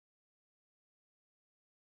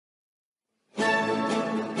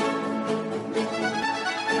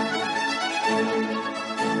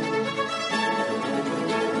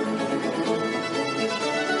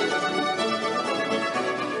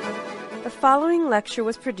following lecture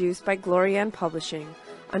was produced by Glorian Publishing,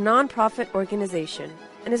 a non-profit organization,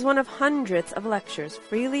 and is one of hundreds of lectures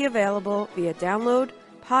freely available via download,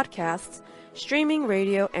 podcasts, streaming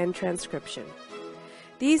radio, and transcription.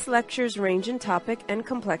 These lectures range in topic and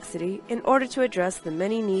complexity in order to address the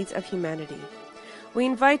many needs of humanity. We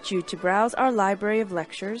invite you to browse our library of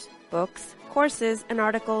lectures, books, courses, and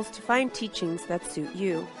articles to find teachings that suit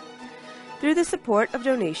you. Through the support of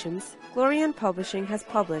donations, Glorian Publishing has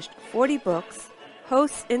published 40 books,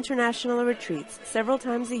 hosts international retreats several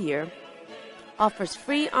times a year, offers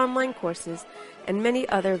free online courses, and many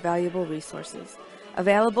other valuable resources,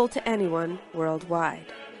 available to anyone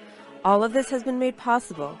worldwide. All of this has been made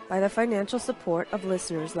possible by the financial support of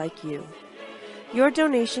listeners like you. Your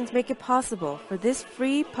donations make it possible for this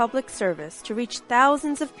free public service to reach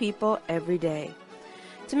thousands of people every day.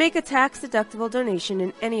 To make a tax-deductible donation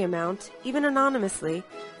in any amount, even anonymously,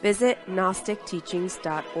 visit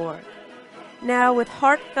GnosticTeachings.org. Now, with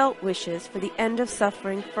heartfelt wishes for the end of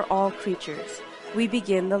suffering for all creatures, we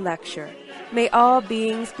begin the lecture. May all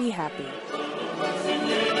beings be happy.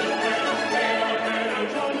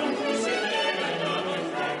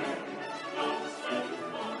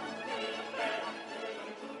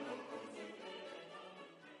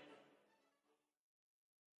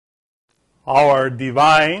 Our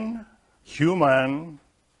divine, human,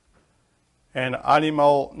 and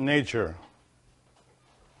animal nature.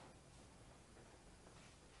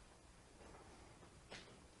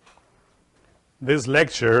 This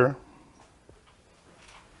lecture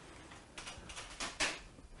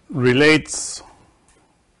relates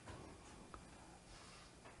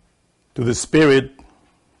to the spirit,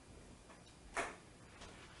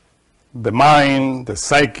 the mind, the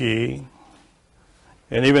psyche,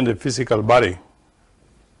 and even the physical body.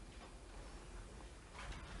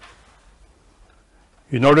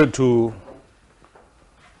 In order to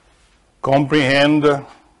comprehend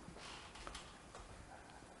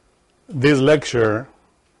this lecture,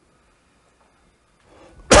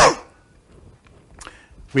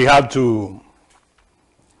 we have to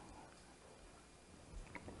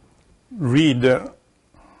read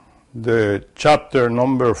the chapter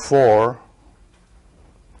number 4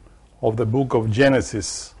 of the book of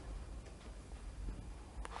Genesis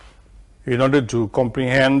in order to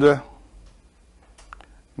comprehend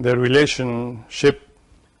the relationship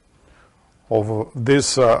of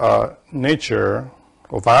this nature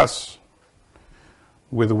of us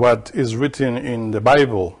with what is written in the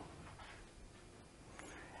Bible,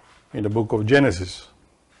 in the book of Genesis.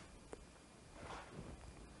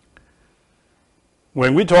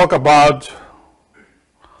 When we talk about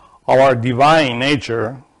our divine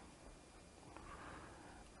nature,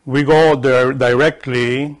 we go there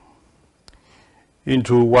directly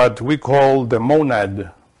into what we call the monad,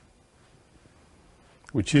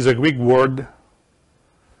 which is a Greek word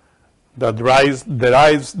that derives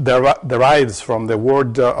from the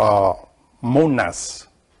word monas,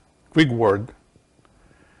 Greek word,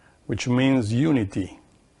 which means unity.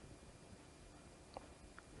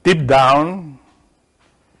 Deep down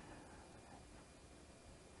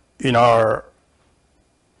in our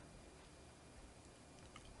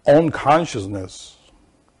own consciousness,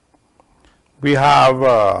 we have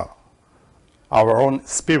our own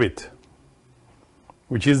spirit,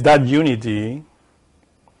 which is that unity,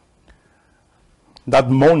 that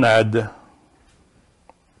monad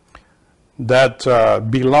that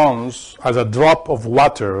belongs as a drop of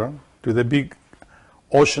water to the big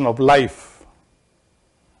ocean of life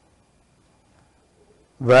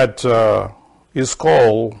that is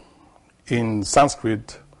called in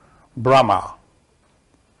Sanskrit Brahma.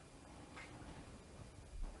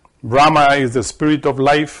 Brahma is the spirit of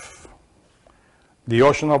life, the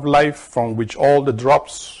ocean of life from which all the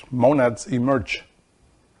drops, monads, emerge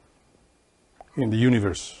in the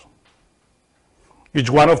universe.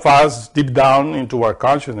 Each one of us, deep down into our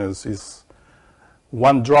consciousness, is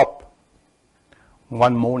one drop,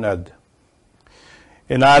 one monad.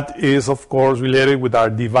 And that is, of course, related with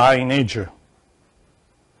our divine nature.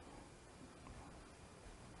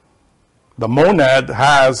 The monad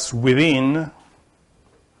has within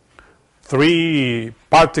 3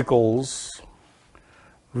 particles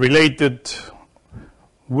related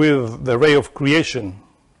with the ray of creation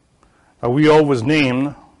that we always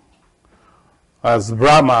name as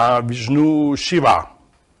Brahma, Vishnu, Shiva,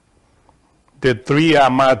 the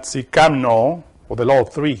Triamatzikamno, or the law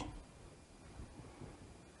of 3,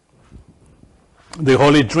 the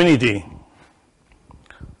Holy Trinity,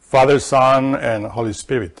 Father, Son, and Holy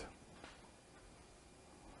Spirit.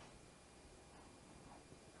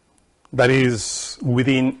 That is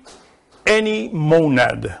within any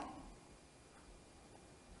monad.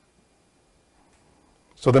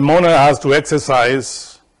 So the monad has to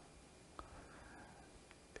exercise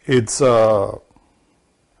its, or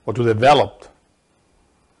to develop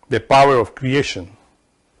the power of creation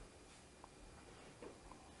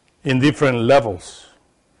in different levels.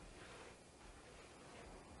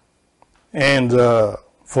 And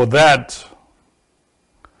for that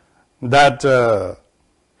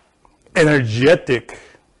energetic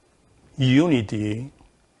unity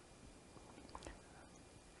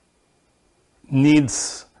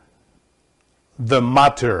needs the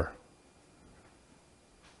matter,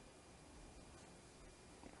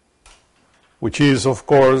 which is, of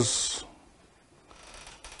course,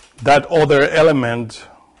 that other element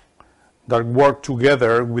that work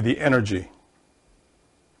together with the energy.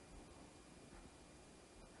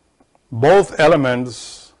 Both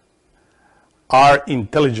elements are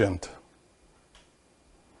intelligent.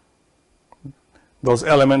 Those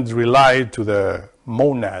elements rely to the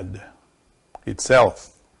monad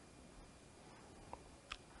itself.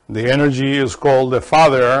 The energy is called the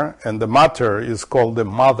father, and the matter is called the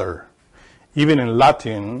mother. Even in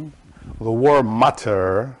Latin, the word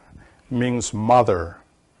mater means mother.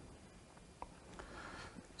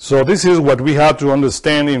 So this is what we have to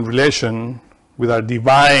understand in relation with our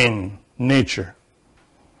divine nature.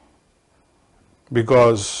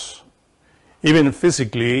 Because even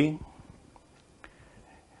physically,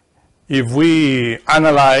 if we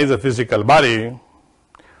analyze the physical body,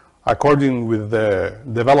 according with the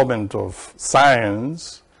development of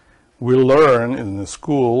science, we learn in the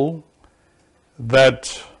school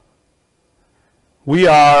that we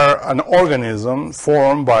are an organism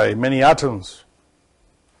formed by many atoms,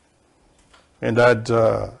 and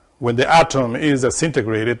that when the atom is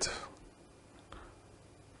disintegrated,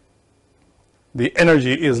 the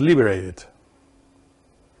energy is liberated.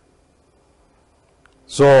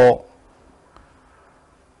 So,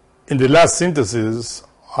 in the last synthesis,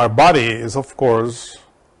 our body is, of course,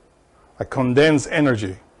 a condensed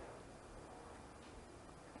energy.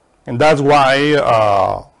 And that's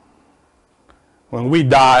why when we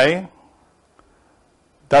die,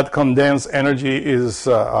 that condensed energy is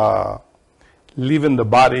leaving the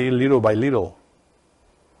body little by little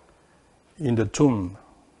in the tomb.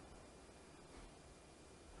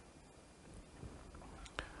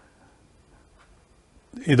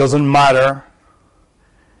 It doesn't matter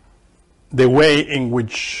the way in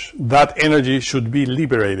which that energy should be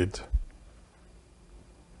liberated.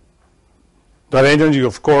 That energy,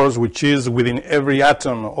 of course, which is within every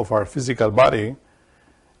atom of our physical body,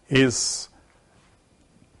 is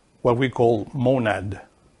what we call monad.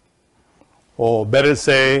 Or better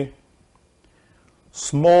say,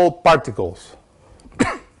 small particles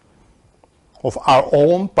of our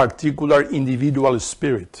own particular individual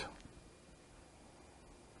spirit,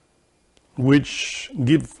 which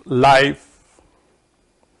give life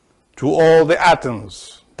to all the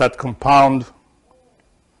atoms that compound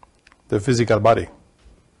the physical body.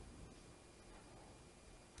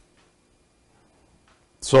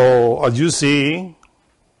 So, as you see,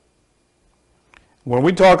 when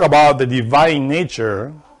we talk about the divine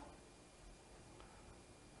nature,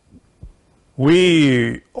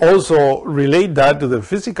 we also relate that to the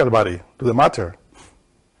physical body, to the matter.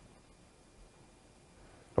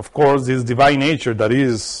 Of course, this divine nature that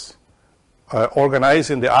is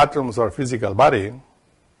organized in the atoms of our physical body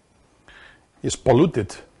is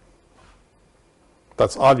polluted.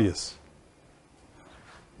 That's obvious.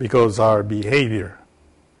 Because our behavior,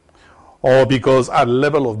 or because our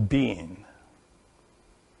level of being.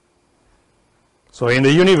 So in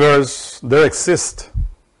the universe, there exist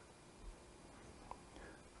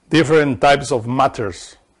different types of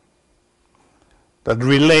matters that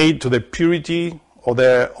relate to the purity of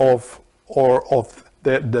the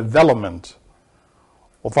development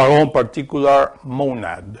of our own particular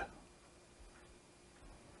monad.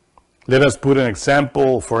 Let us put an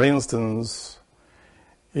example, for instance,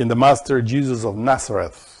 in the Master Jesus of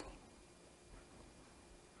Nazareth,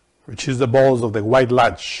 which is the boss of the White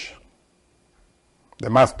Lodge,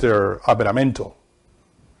 the Master Aberamento.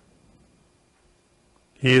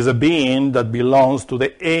 He is a being that belongs to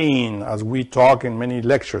the Ain, as we talk in many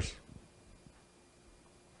lectures.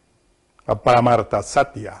 A Paramartha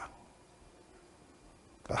Satya,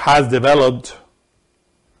 that has developed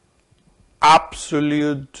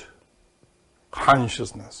absolute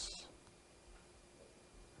consciousness.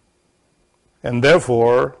 And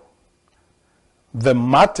therefore, the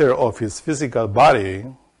matter of his physical body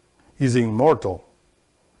is immortal.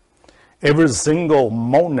 Every single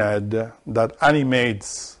monad that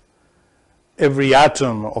animates every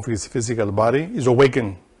atom of his physical body is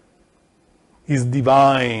awakened, is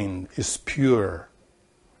divine, is pure.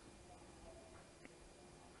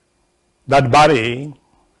 that body,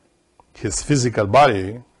 his physical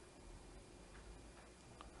body,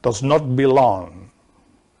 does not belong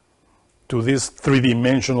to this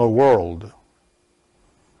three-dimensional world,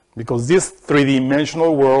 because this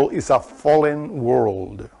three-dimensional world is a fallen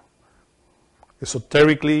world.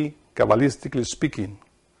 Esoterically, Kabbalistically speaking,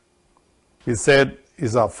 he said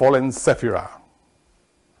is a fallen sephira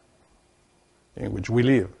in which we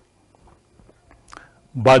live.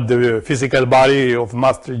 But the physical body of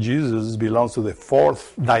Master Jesus belongs to the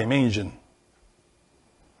fourth dimension,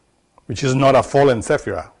 which is not a fallen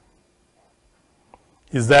sephira.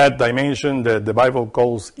 It's that dimension that the Bible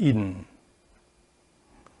calls Eden.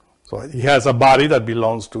 So he has a body that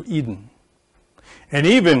belongs to Eden. And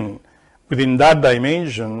even within that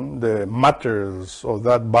dimension, the matters of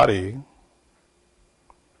that body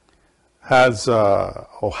has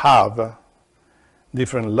or have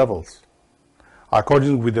different levels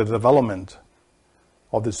according with the development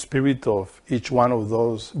of the spirit of each one of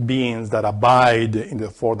those beings that abide in the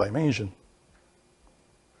fourth dimension.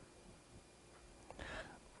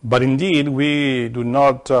 But indeed, we do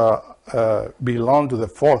not belong to the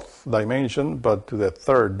fourth dimension, but to the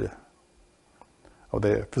third of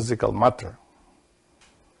the physical matter.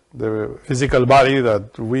 The physical body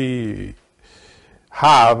that we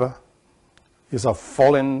have is a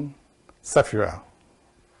fallen sephira,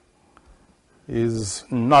 is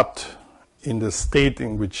not in the state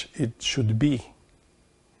in which it should be.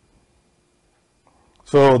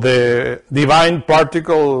 So the divine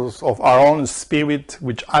particles of our own spirit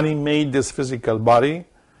which animate this physical body,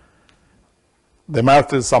 the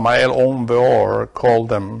Master Samael Om Veor called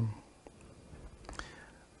them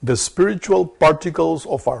the spiritual particles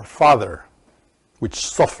of our Father which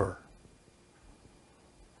suffer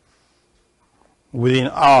within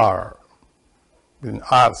us,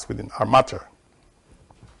 within our matter.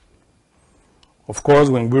 Of course,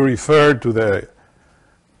 when we refer to the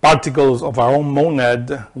particles of our own monad,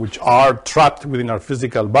 which are trapped within our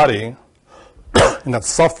physical body, and that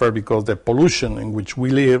suffer because the pollution in which we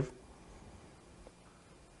live,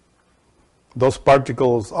 those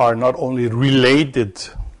particles are not only related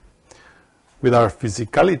with our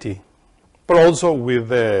physicality, but also with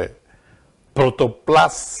the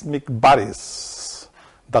protoplasmic bodies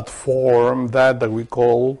that form that we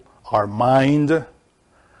call our mind,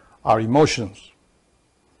 our emotions,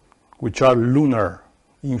 which are lunar,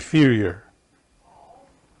 inferior.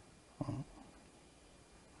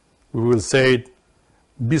 We will say it,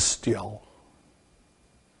 bestial.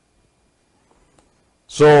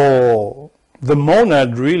 So the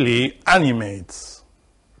monad really animates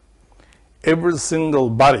every single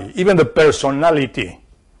body, even the personality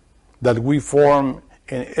that we form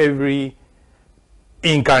in every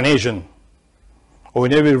incarnation or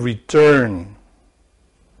in every return.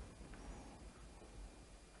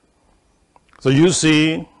 So you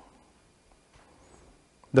see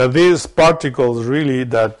that these particles really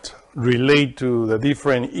that relate to the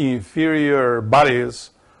different inferior bodies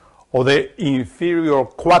or the inferior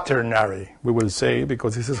quaternary, we will say,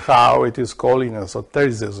 because this is how it is called in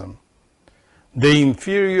esotericism. The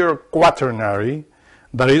inferior quaternary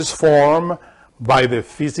that is formed by the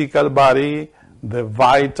physical body, the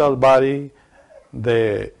vital body,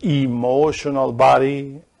 the emotional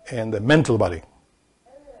body, and the mental body.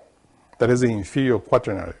 That is the inferior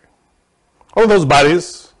quaternary. All those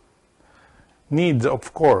bodies need,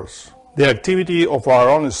 of course, the activity of our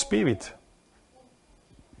own spirit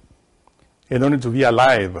in order to be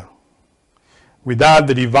alive. Without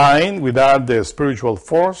the divine, without the spiritual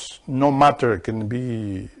force, no matter can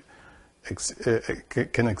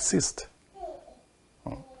exist.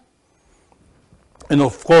 And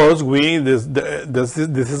of course, this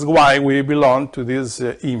is why we belong to this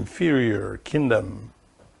inferior kingdom,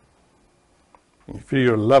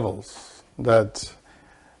 inferior levels that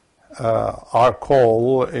are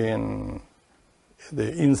called in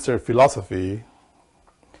the Eastern philosophy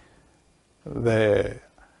the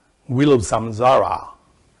wheel of samsara.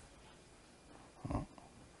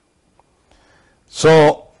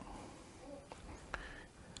 So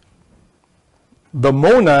the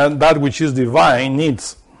monad, that which is divine,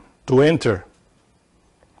 needs to enter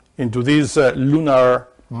into this lunar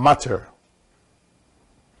matter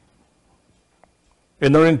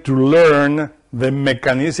in order to learn the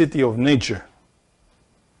mechanicity of nature.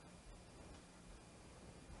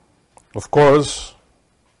 Of course,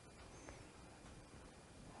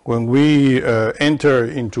 when we enter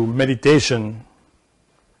into meditation,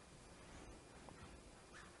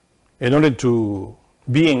 in order to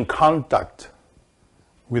be in contact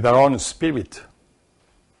with our own spirit,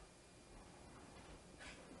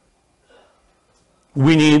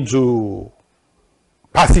 we need to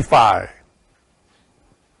pacify,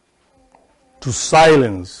 to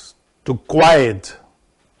silence, to quiet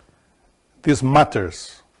these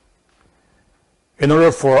matters in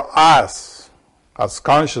order for us as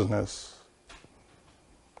consciousness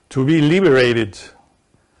to be liberated,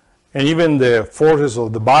 and even the forces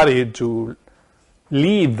of the body to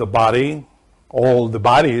leave the body, all the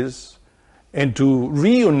bodies, and to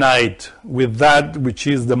reunite with that which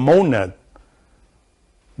is the monad,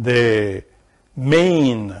 the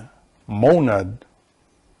main monad,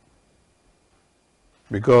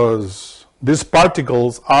 because these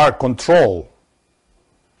particles are controlled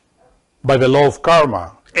by the law of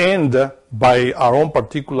karma and by our own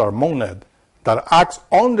particular monad that acts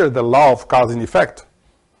under the law of cause and effect.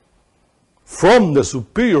 From the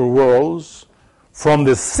superior worlds, from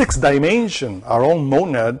the sixth dimension, our own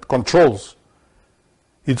monad controls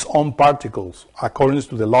its own particles according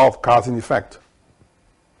to the law of cause and effect,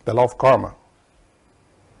 the law of karma.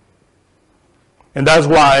 And that's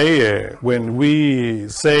why when we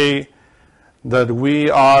say that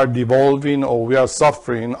we are devolving or we are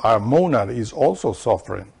suffering, our monad is also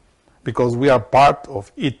suffering because we are part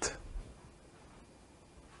of it.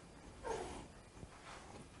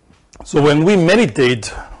 So when we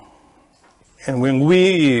meditate and when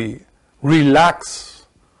we relax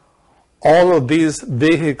all of these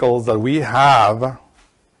vehicles that we have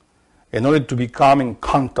in order to become in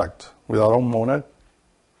contact with our own monad,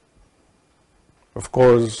 of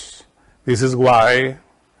course, this is why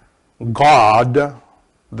God,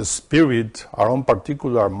 the Spirit, our own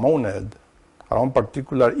particular monad, our own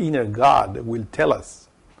particular inner God, will tell us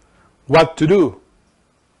what to do.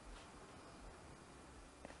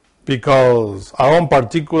 Because our own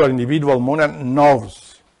particular individual monad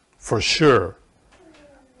knows for sure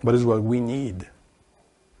what is what we need.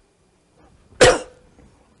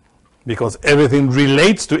 Because everything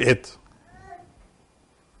relates to it.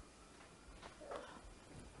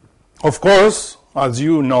 Of course, as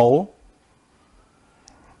you know,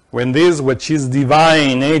 when this which is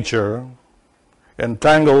divine nature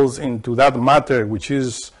entangles into that matter which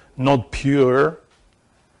is not pure,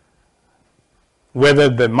 whether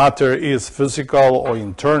the matter is physical or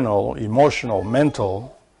internal, emotional,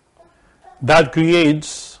 mental, that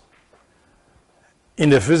creates in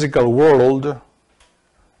the physical world,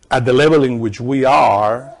 at the level in which we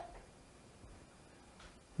are,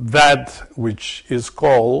 that which is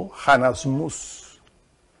called Hanasmus,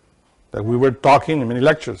 that we were talking in many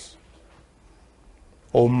lectures,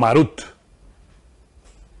 or Marut.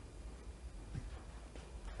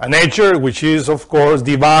 A nature which is, of course,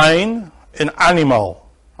 divine and animal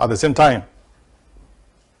at the same time.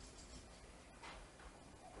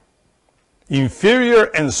 Inferior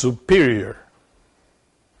and superior.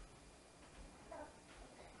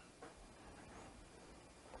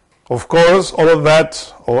 Of course, all of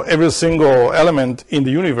that, or every single element in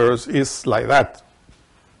the universe is like that.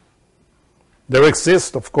 There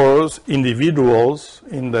exist, of course, individuals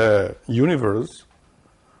in the universe,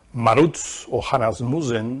 Maruts or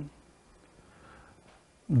Hanasmusen,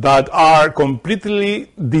 that are completely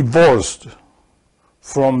divorced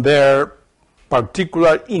from their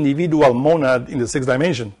particular individual monad in the sixth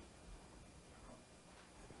dimension,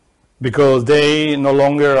 because they no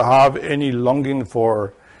longer have any longing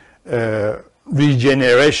for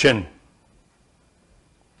regeneration.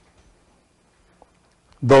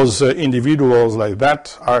 Those individuals like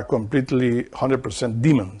that are completely 100%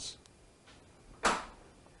 demons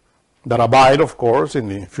that abide, of course, in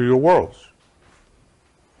the inferior worlds.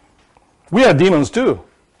 We are demons too,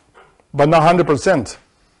 but not 100%.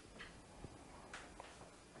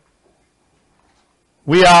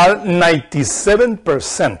 We are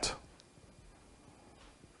 97%.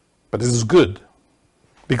 But this is good,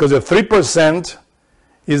 because the 3%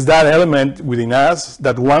 is that element within us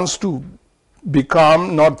that wants to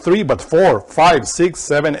become not 3, but 4, 5, 6,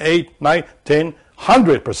 7, 8, 9, 10,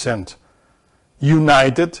 100%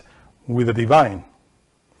 united with the divine.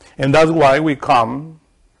 And that's why we come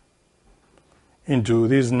into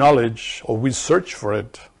this knowledge, or we search for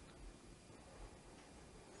it,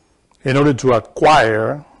 in order to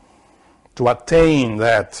acquire, to attain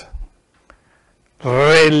that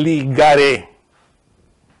religare.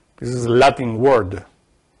 This is a Latin word.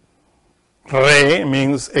 Re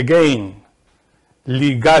means again.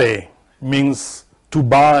 Ligare means to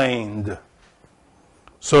bind.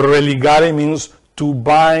 So religare means to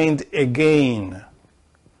bind again.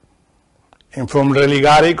 And from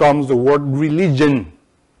religare comes the word religion.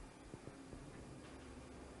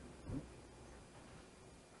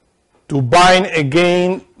 To bind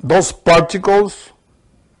again those particles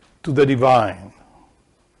to the divine.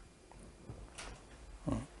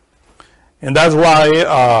 And that's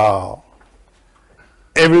why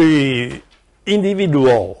every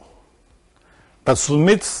individual that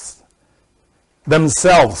submits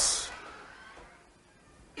themselves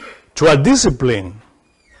to a discipline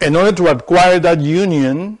in order to acquire that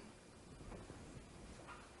union,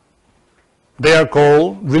 they are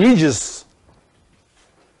called religious.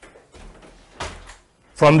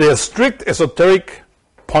 From the strict esoteric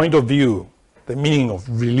point of view, the meaning of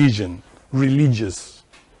religion, religious.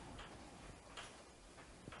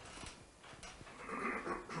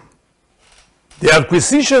 The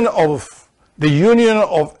acquisition of the union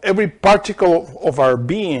of every particle of our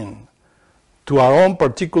being to our own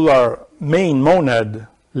particular main monad,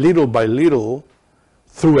 little by little,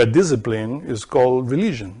 through a discipline, is called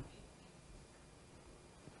religion.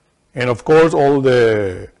 And of course, all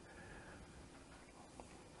the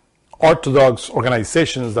orthodox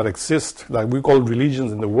organizations that exist, that we call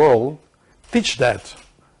religions in the world, teach that,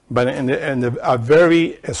 but in a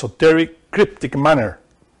very esoteric, cryptic manner.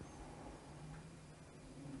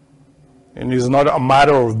 And it's not a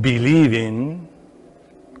matter of believing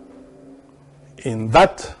in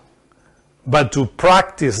that, but to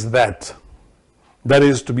practice that. That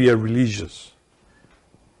is to be a religious.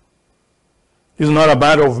 It's not a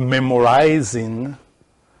matter of memorizing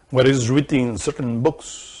what is written in certain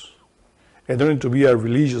books in order to be a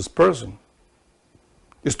religious person.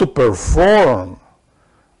 It's to perform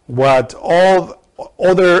what all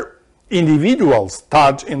other individuals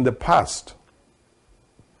taught in the past.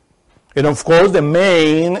 And of course, the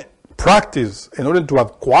main practice in order to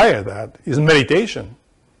acquire that is meditation.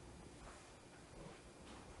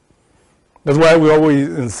 That's why we always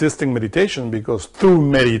insist in meditation, because through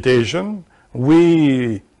meditation,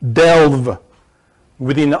 we delve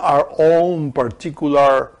within our own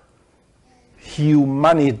particular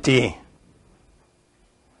humanity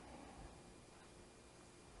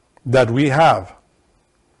that we have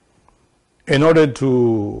in order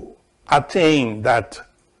to attain that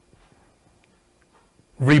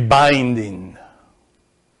rebinding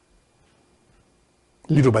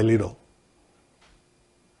little by little.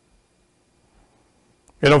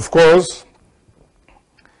 And of course,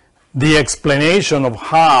 the explanation of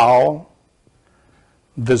how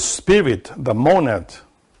the spirit, the monad,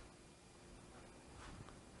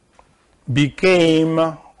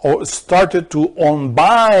 became or started to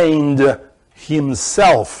unbind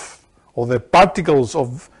himself, or the particles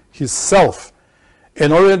of his self,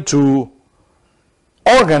 in order to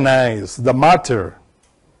organize the matter,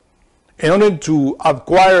 in order to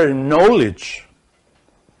acquire knowledge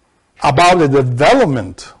about the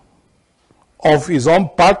development of his own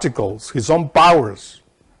particles, his own powers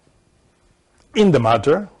in the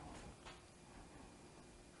matter,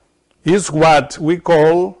 is what we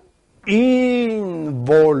call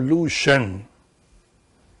involution.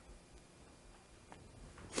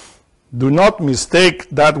 Do not mistake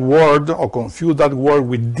that word or confuse that word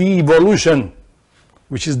with devolution,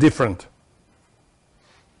 which is different.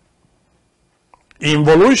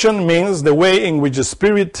 Involution means the way in which the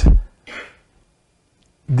spirit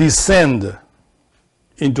descends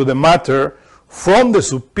into the matter from the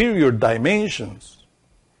superior dimensions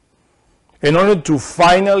in order to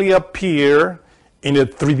finally appear in a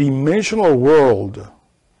three-dimensional world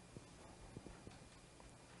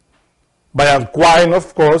by acquiring,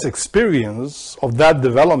 of course, experience of that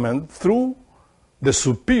development through the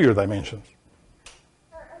superior dimensions.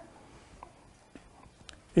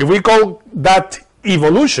 If we call that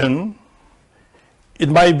evolution, it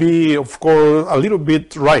might be, of course, a little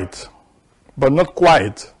bit right, but not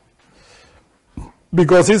quite,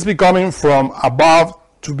 because it's becoming from above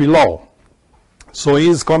to below. So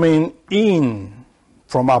it's coming in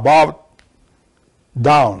from above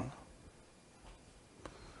down.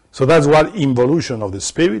 So that's what involution of the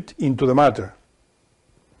spirit into the matter.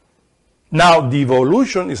 Now,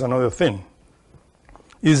 devolution is another thing.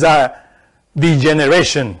 It's a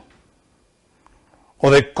degeneration, or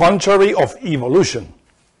the contrary of evolution.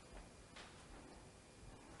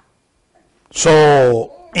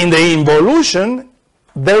 So, in the involution,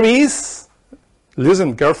 there is,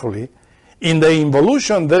 listen carefully, in the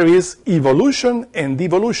involution there is evolution and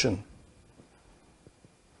devolution.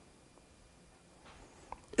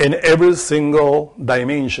 In every single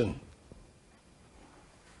dimension.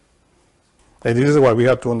 And this is what we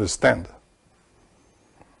have to understand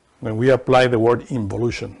when we apply the word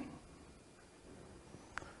involution.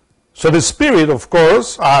 So the spirit, of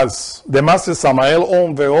course, as the Master Samael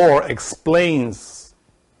Aun Weor explains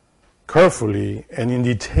carefully and in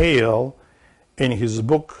detail in his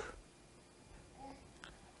book,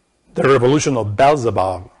 The Revolution of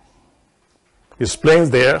Beelzebub, he explains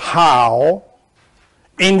there how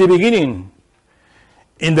in the beginning,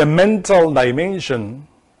 in the mental dimension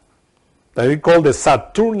that we call the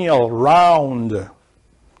Saturnial round,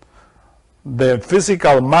 the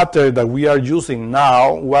physical matter that we are using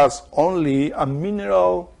now was only a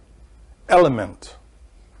mineral element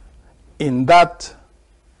in that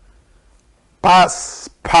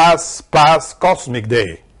past cosmic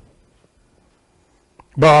day.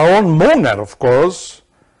 But our own monad, of course,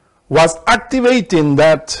 was activating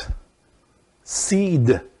that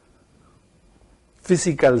seed,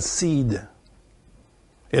 physical seed,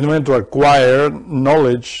 in order to acquire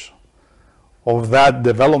knowledge of that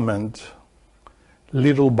development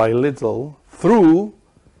little by little through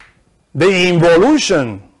the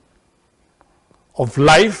involution of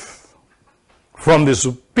life from the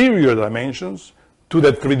superior dimensions to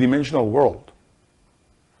the three-dimensional world.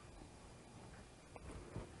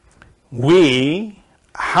 We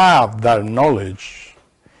have that knowledge,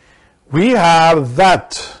 we have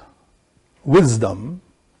that wisdom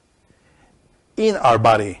in our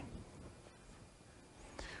body.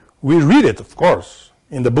 We read it, of course,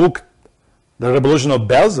 in the book The Revolution of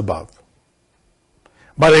Beelzebub.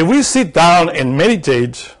 But if we sit down and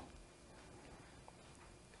meditate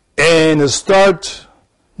and start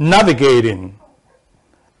navigating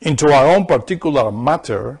into our own particular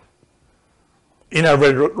matter in a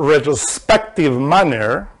retrospective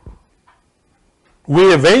manner,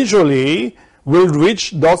 we eventually will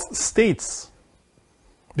reach those states,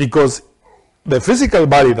 because the physical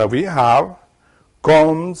body that we have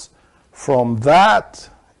comes from that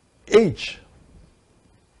age,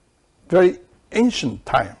 very ancient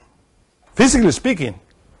time, physically speaking.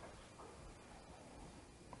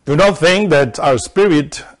 Do not think that our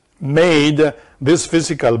spirit made this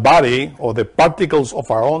physical body, or the particles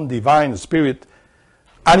of our own divine spirit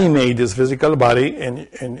animate this physical body, and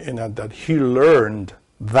that he learned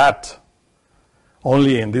that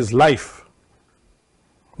only in this life.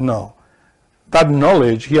 No. That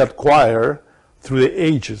knowledge he acquired through the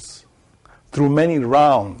ages, through many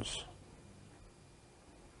rounds.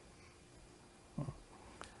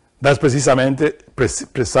 That's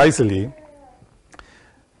precisely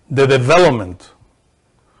the development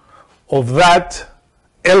of that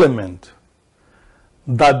element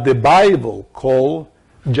that the Bible calls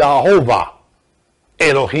Jehovah,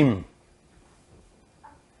 Elohim.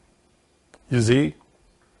 You see?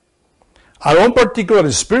 Our own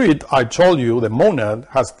particular spirit, I told you, the monad,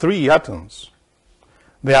 has three atoms.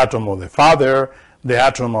 The atom of the Father, the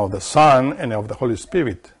atom of the Son, and of the Holy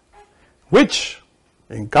Spirit, which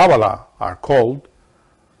in Kabbalah are called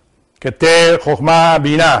Keter, Chokhmah,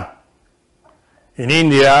 Binah. In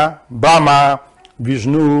India, Brahma,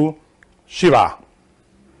 Vishnu, Shiva.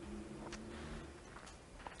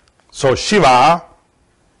 So Shiva,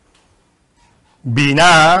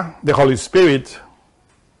 Binah, the Holy Spirit,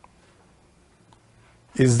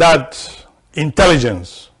 is that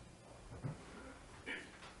intelligence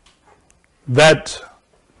that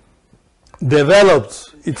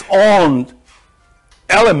develops its own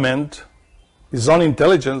element, its own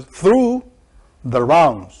intelligence, through the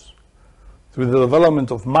rounds, through the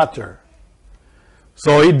development of matter.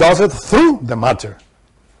 So it does it through the matter.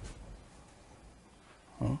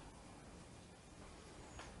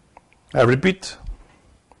 I repeat,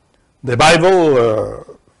 the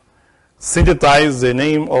Bible synthesized the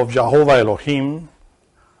name of Jehovah Elohim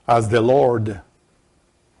as the Lord.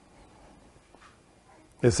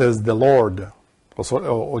 It says the Lord,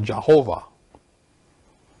 or Jehovah.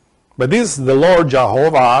 But this, the Lord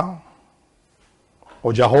Jehovah,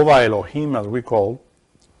 or Jehovah Elohim as we call,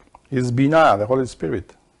 is Binah, the Holy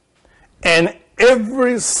Spirit. And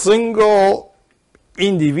every single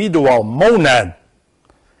individual monad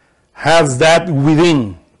has that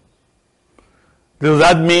within. So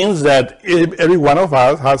that means that every one of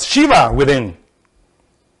us has Shiva within,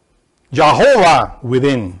 Jehovah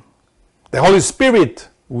within, the Holy Spirit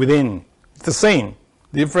within. It's the same,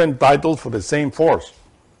 different titles for the same force,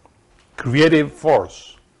 creative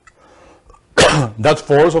force. That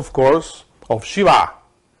force, of course, of Shiva,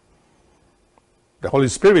 the Holy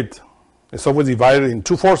Spirit, is always divided in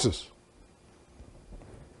two forces,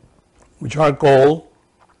 which are called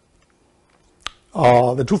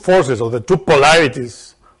the two forces, or the two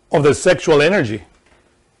polarities of the sexual energy.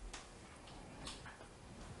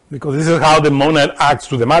 Because this is how the monad acts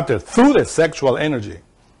to the matter, through the sexual energy.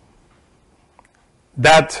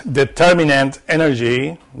 That determinant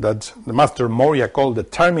energy, that the Master Moria called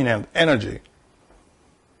determinant energy,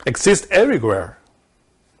 exists everywhere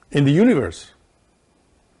in the universe.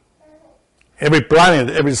 Every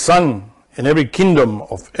planet, every sun, and every kingdom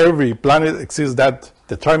of every planet exists that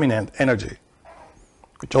determinant energy,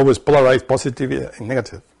 which always polarize positive and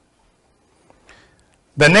negative.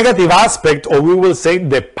 The negative aspect, or we will say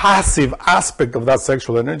the passive aspect of that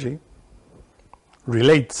sexual energy,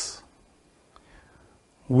 relates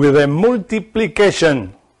with a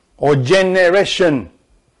multiplication or generation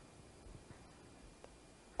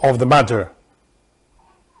of the matter.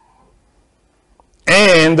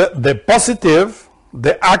 And the positive,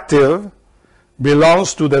 the active,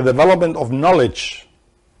 belongs to the development of knowledge,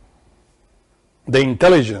 the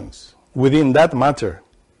intelligence within that matter.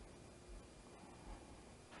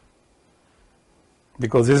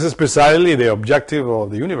 Because this is precisely the objective of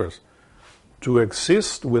the universe, to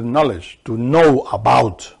exist with knowledge, to know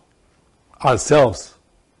about ourselves.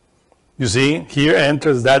 You see, here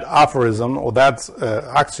enters that aphorism or that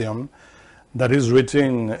axiom that is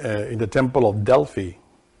written in the temple of Delphi.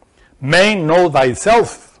 Man, know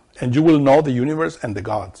thyself, and you will know the universe and the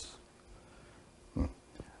gods.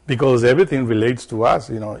 Because everything relates to us.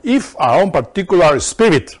 You know, if our own particular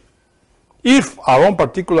spirit, if our own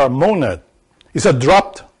particular monad is a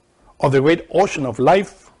drop of the great ocean of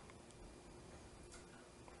life,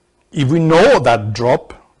 if we know that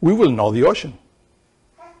drop, we will know the ocean.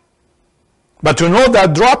 But to know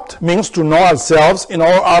that drop means to know ourselves in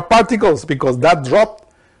all our particles, because that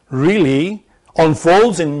drop really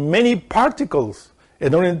unfolds in many particles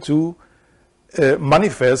in order to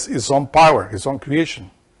manifest its own power, its own creation,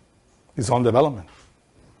 its own development.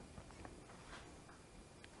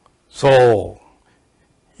 So,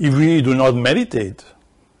 if we do not meditate,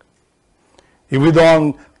 if we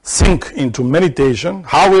don't sink into meditation,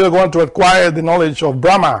 how are we going to acquire the knowledge of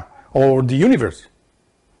Brahma or the universe?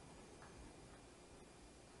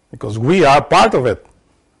 Because we are part of it.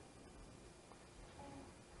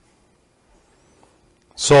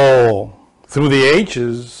 So, through the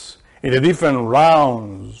ages, in the different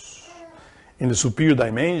rounds, in the superior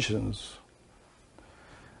dimensions,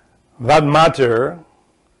 that matter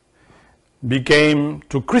became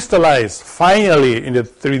to crystallize finally in the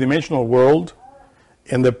three-dimensional world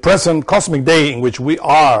in the present cosmic day in which we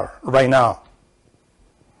are right now.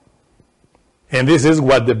 And this is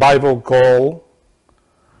what the Bible calls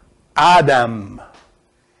Adam,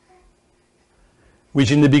 which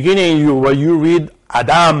in the beginning where you read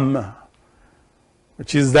Adam,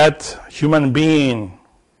 which is that human being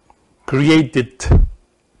created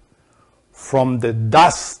from the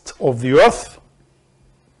dust of the earth.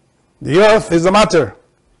 The earth is the matter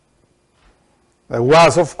that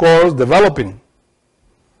was, of course, developing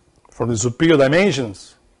from the superior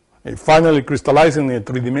dimensions, and finally crystallizing in a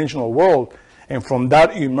three-dimensional world, and from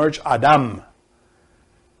that emerged Adam.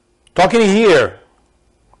 Talking here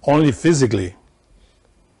only physically.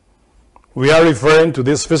 We are referring to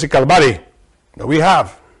this physical body that we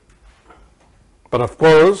have. But of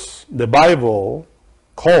course, the Bible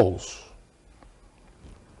calls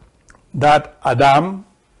that Adam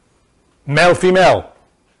male, female.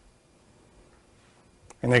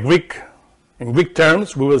 In Greek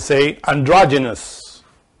terms, we will say androgynous.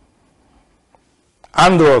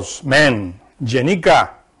 Andros, man.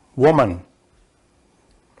 Genica, woman.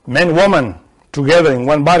 Man, woman, together in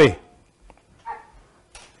one body.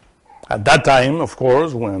 At that time, of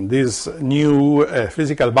course, when this new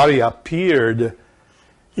physical body appeared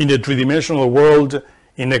in the three-dimensional world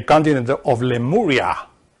in the continent of Lemuria,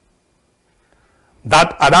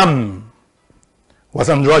 that Adam was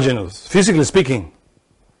androgynous, physically speaking.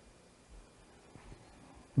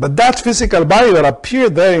 But that physical body that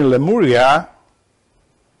appeared there in Lemuria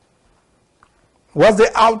was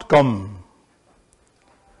the outcome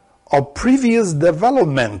of previous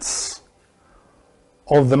developments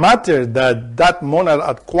of the matter that monad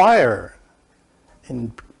acquired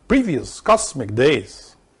in previous cosmic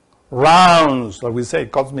days. Rounds, like we say,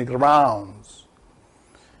 cosmic rounds.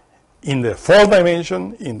 In the fourth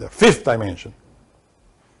dimension, in the fifth dimension.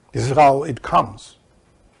 This is how it comes.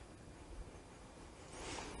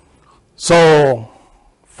 So,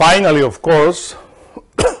 finally, of course,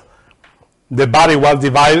 the body was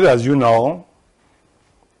divided, as you know.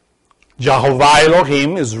 Jehovah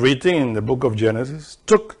Elohim is written in the book of Genesis,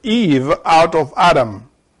 took Eve out of Adam.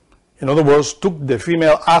 In other words, took the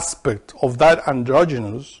female aspect of that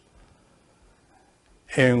androgynous,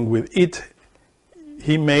 and with it,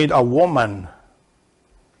 he made a woman.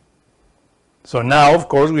 So now, of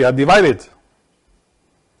course, we are divided.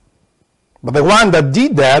 But the one that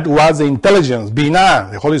did that was the intelligence,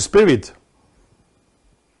 Binah, the Holy Spirit.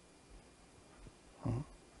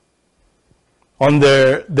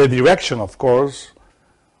 Under the direction, of course,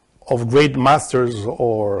 of great masters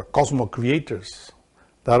or cosmo creators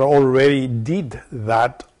that already did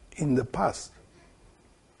that in the past.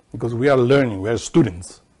 Because we are learning, we are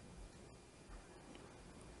students.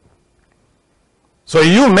 So if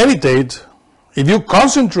you meditate, if you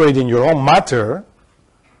concentrate in your own matter,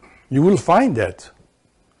 you will find that.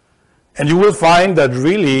 And you will find that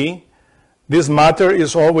really this matter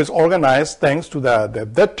is always organized thanks to the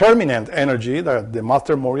determinant energy that the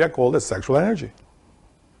Master Moria called the sexual energy.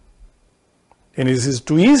 And this is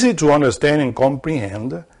too easy to understand and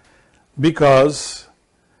comprehend because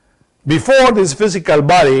before this physical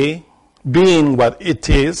body being what it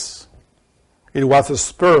is, it was a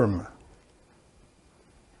sperm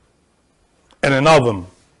and an ovum.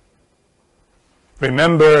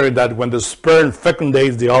 Remember that when the sperm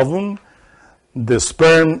fecundates the ovum, the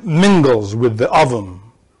sperm mingles with the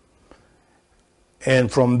ovum.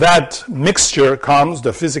 And from that mixture comes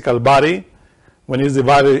the physical body. When it's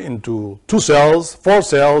divided into 2 cells, 4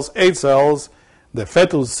 cells, 8 cells, the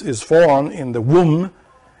fetus is formed in the womb,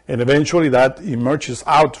 and eventually that emerges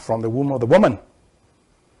out from the womb of the woman.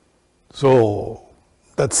 So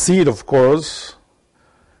that seed, of course,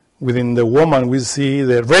 within the woman, we see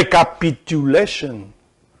the recapitulation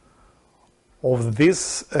of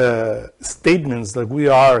these statements that we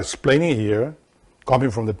are explaining here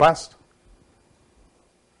coming from the past.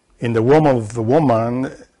 In the womb of the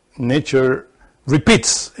woman, nature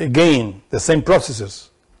repeats again the same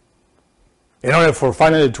processes in order for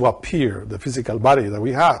finally to appear the physical body that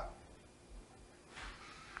we have.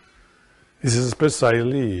 This is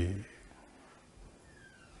especially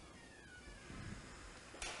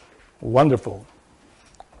wonderful.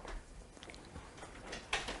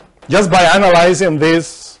 Just by analyzing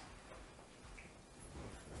this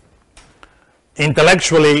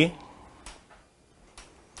intellectually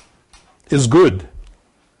is good.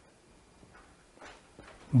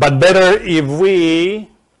 But better if we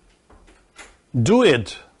do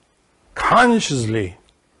it consciously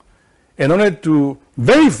in order to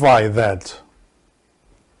verify that,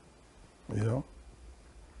 in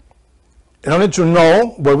order to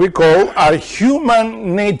know what we call our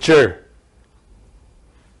human nature.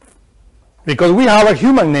 Because we have a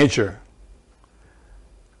human nature,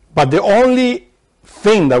 but the only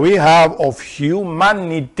thing that we have of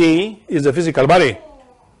humanity is the physical body.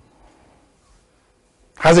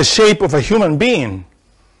 Has the shape of a human being.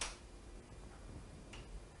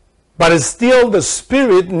 But still the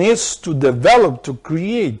spirit needs to develop, to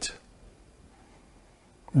create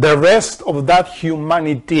the rest of that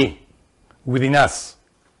humanity within us.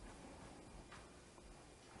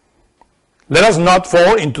 Let us not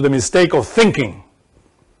fall into the mistake of thinking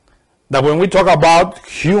that when we talk about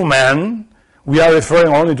human, we are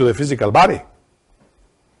referring only to the physical body.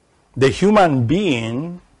 The human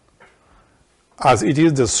being, as it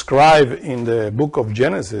is described in the book of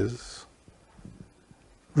Genesis,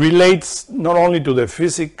 relates not only to the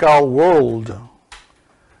physical world,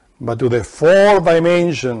 but to the 4th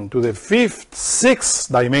dimension, to the 5th,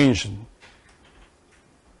 6th dimension.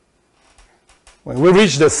 When we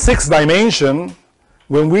reach the 6th dimension,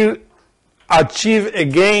 when we achieve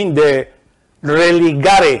again the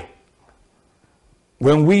religare,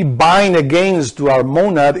 when we bind against to our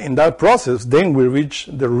monad in that process, then we reach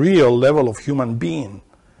the real level of human being.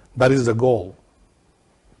 That is the goal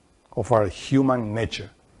of our human nature.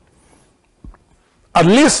 At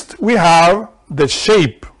least we have the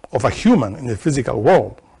shape of a human in the physical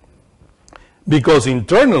world, because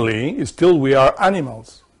internally still we are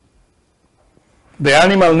animals. The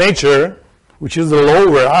animal nature, which is the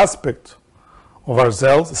lower aspect of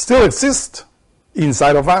ourselves, still exists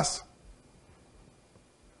inside of us.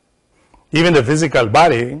 Even the physical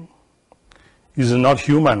body is not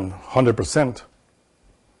human 100%,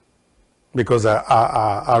 because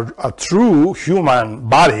a true human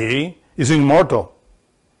body is immortal.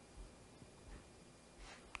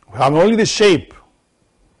 We have only the shape,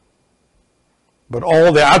 but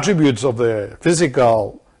all the attributes of the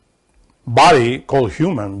physical body called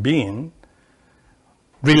human being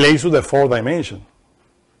relates to the 4th dimension.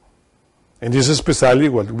 And this is precisely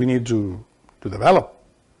what we need to develop.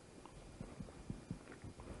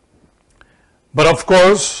 But of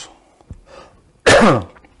course,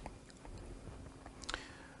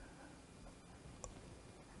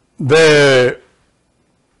 the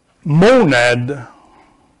monad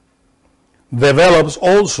develops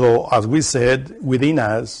also, as we said, within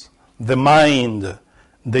us, the mind,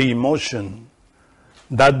 the emotion,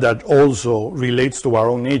 that also relates to our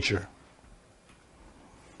own nature.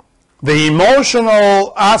 The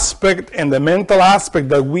emotional aspect and the mental aspect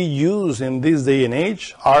that we use in this day and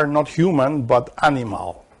age are not human, but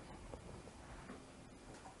animal.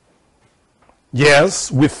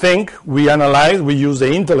 Yes, we think, we analyze, we use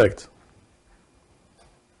the intellect.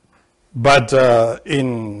 But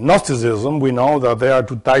in Gnosticism, we know that there are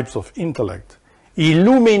 2 types of intellect.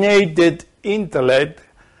 Illuminated intellect,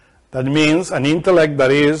 that means an intellect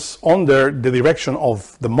that is under the direction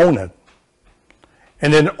of the monad.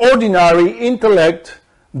 And an ordinary intellect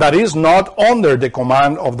that is not under the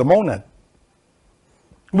command of the monad,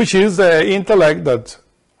 which is the intellect that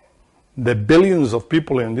the billions of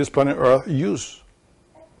people in this planet Earth use.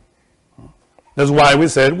 That's why we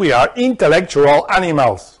said we are intellectual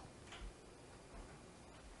animals.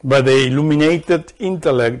 But the illuminated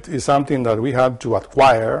intellect is something that we have to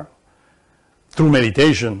acquire through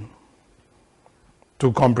meditation,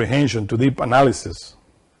 to comprehension, to deep analysis.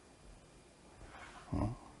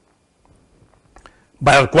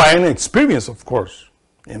 By acquiring experience, of course,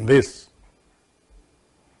 in this.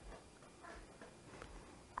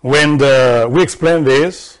 When we explain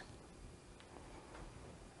this,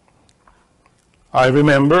 I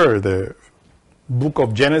remember the book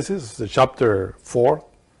of Genesis, the chapter 4,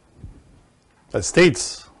 that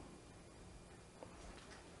states,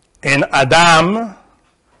 and Adam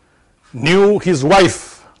knew his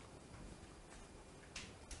wife,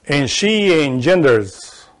 and she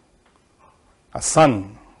engenders a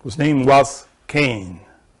son whose name was Cain.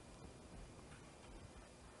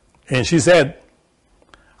 And she said,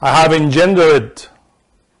 I have engendered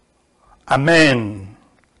a man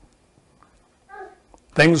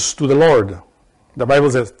thanks to the Lord. The Bible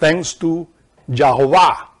says, thanks to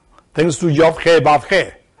Jehovah, thanks to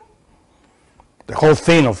Yod-Heh-Vav-Heh. The whole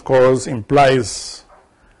thing, of course, implies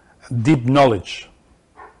deep knowledge.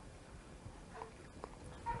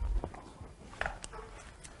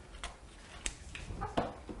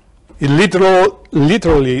 It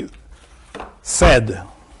literally said,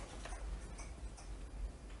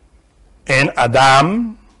 and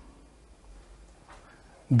Adam,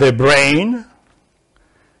 the brain,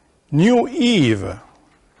 knew Eve,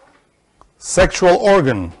 sexual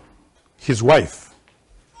organ, his wife.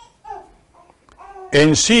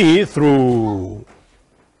 And she, through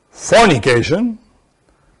fornication,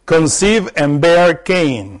 conceived and bare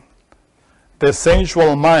Cain, the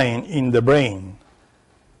sensual mind in the brain,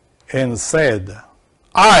 and said,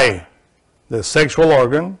 I, the sexual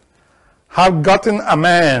organ, have gotten a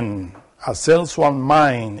man, a sensual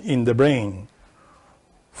mind in the brain,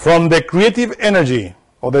 from the creative energy,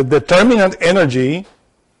 or the determinant energy,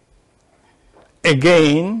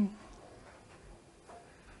 again,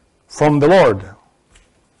 from the Lord,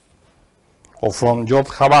 or from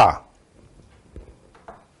Yod-Heh-Vav.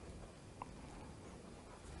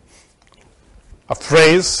 A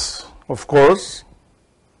phrase, of course,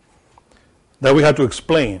 that we have to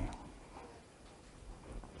explain.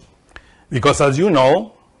 Because as you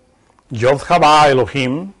know, Yod-Heh-Vav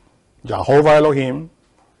Elohim, Jehovah Elohim,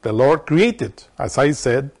 the Lord created, as I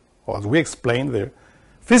said, or as we explained, the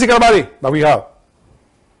physical body that we have.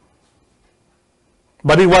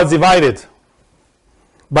 But it was divided.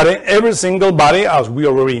 But in every single body, as we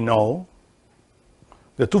already know,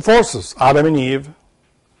 the two forces, Adam and Eve,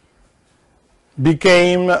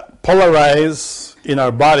 became polarized in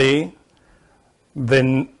our body,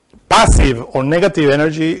 the passive or negative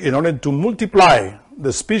energy, in order to multiply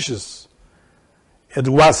the species. It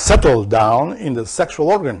was settled down in the sexual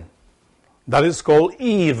organ. That is called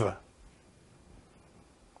Eve.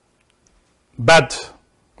 But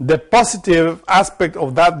the positive aspect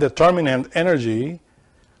of that determinant energy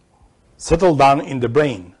settled down in the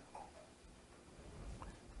brain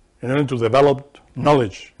in order to develop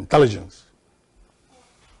knowledge, intelligence.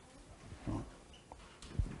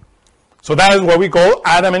 So that is what we call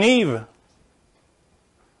Adam and Eve,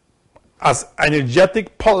 as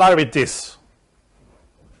energetic polarities.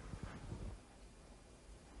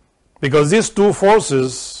 Because these two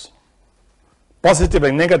forces, positive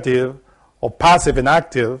and negative, or passive and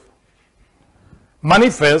active,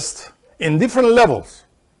 manifest in different levels.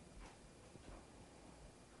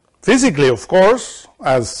 Physically, of course,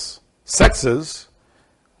 as sexes,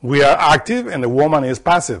 we are active and the woman is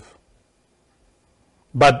passive.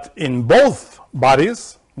 But in both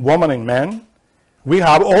bodies, woman and man, we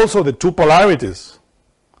have also the two polarities.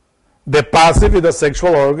 The passive is the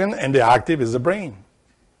sexual organ and the active is the brain.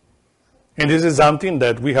 And this is something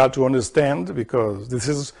that we have to understand, because this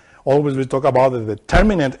is always we talk about the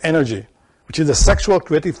determinant energy, which is the sexual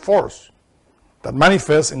creative force that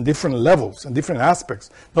manifests in different levels, in different aspects,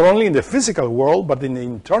 not only in the physical world, but in the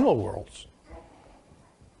internal worlds.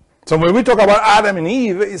 So when we talk about Adam and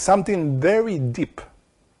Eve, it's something very deep.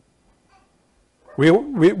 We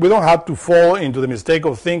don't have to fall into the mistake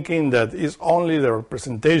of thinking that it's only the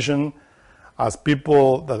representation, as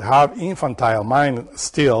people that have infantile mind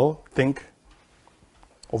still think,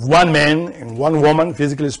 of one man and one woman,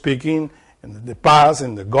 physically speaking, in the past,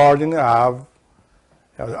 in the garden,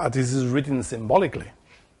 this is written symbolically.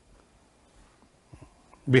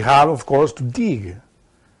 we have, of course, to dig,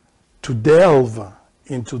 to delve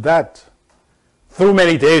into that through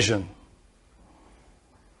meditation.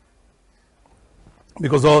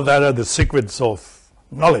 Because all that are the secrets of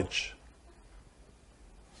knowledge.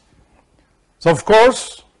 So, of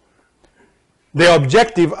course, the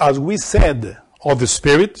objective, as we said, of the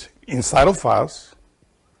spirit inside of us,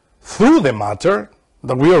 through the matter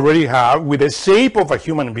that we already have with the shape of a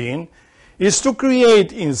human being, is to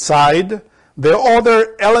create inside the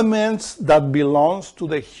other elements that belongs to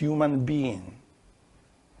the human being.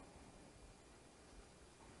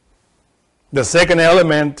 The second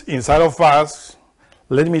element inside of us,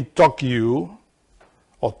 let me talk to you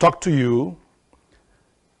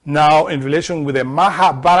now in relation with the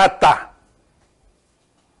Mahabharata.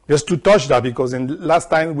 Just to touch that, because last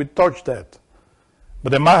time we touched that.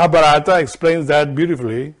 But the Mahabharata explains that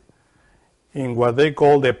beautifully in what they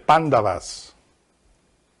call the Pandavas.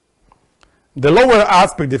 The lower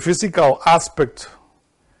aspect, the physical aspect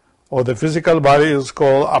of the physical body is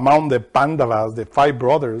called, among the Pandavas, the 5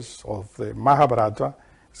 brothers of the Mahabharata,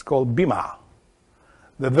 it's called Bhima.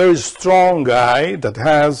 The very strong guy that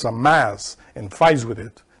has a mass and fights with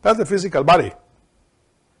it. That's the physical body.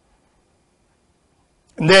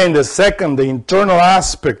 And then the second, the internal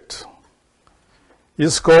aspect,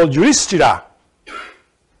 is called Yudhishthira.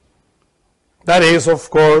 That is, of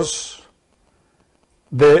course,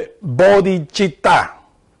 the bodhicitta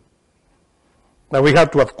that we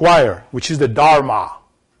have to acquire, which is the Dharma,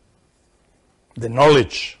 the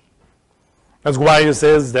knowledge. That's why it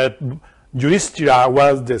says that Yudhishthira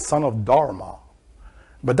was the son of Dharma.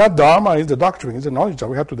 But that Dharma is the doctrine, is the knowledge that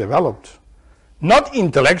we have to develop. Not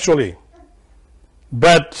intellectually,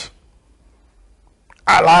 but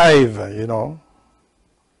alive,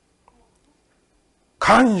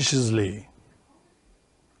 consciously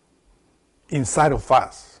inside of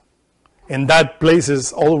us. And that place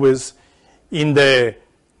is always in the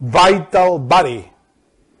vital body,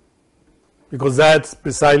 because that's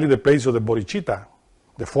precisely the place of the bodhicitta,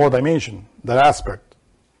 the 4th dimension, that aspect.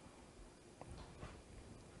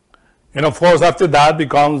 And of course, after that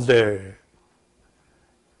becomes the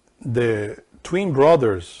twin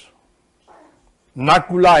brothers,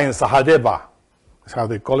 Nakula and Sahadeva. That's how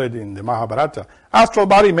they call it in the Mahabharata. Astral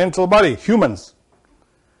body, mental body, humans.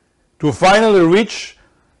 To finally reach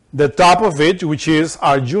the top of it, which is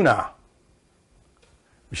Arjuna,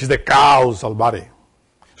 which is the causal body.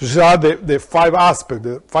 So these are the 5 aspects,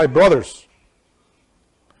 the 5 brothers.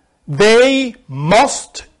 They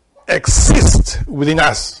must exist within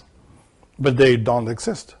us, but they don't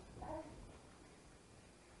exist.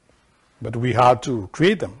 But we have to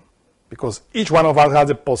create them, because each one of us has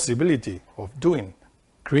the possibility of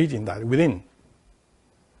creating that within.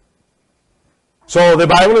 So the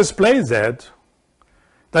Bible explains that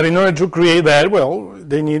in order to create that, well,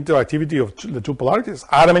 they need the activity of the 2 polarities,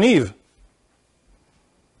 Adam and Eve.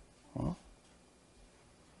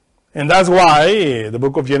 And that's why the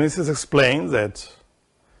book of Genesis explains that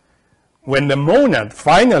when the monad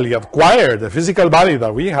finally acquired the physical body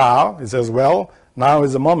that we have, it says, well, now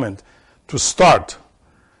is the moment to start.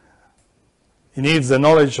 He needs the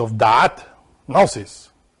knowledge of that, gnosis.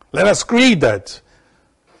 Let us create that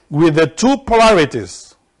with the 2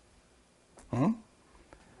 polarities.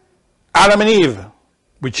 Adam and Eve,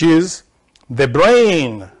 which is the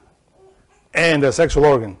brain and the sexual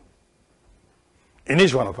organ in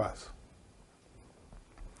each one of us.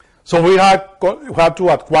 So we have to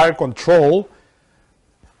acquire control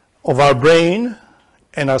of our brain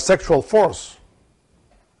and our sexual force.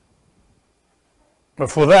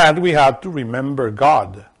 But for that, we have to remember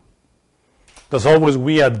God. That's always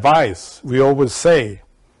we advise, we always say,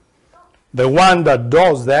 the one that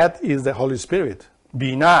does that is the Holy Spirit,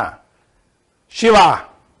 Bina, Shiva.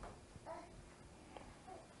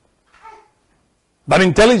 That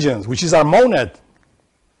intelligence, which is our monad,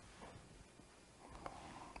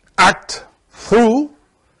 act through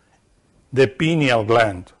the pineal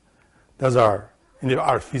gland. That's our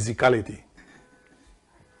physicality.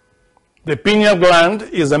 The pineal gland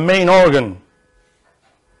is the main organ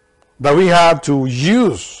that we have to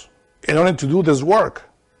use in order to do this work.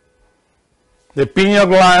 The pineal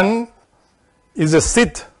gland is the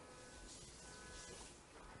seat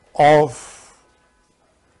of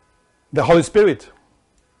the Holy Spirit.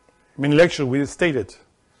 In many lectures we stated,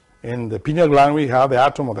 in the pineal gland we have the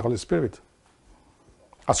atom of the Holy Spirit.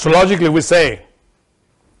 Astrologically we say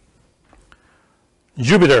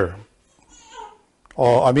Jupiter,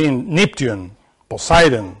 Neptune,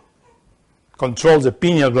 Poseidon, controls the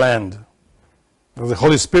pineal gland. The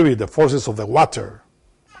Holy Spirit, the forces of the water.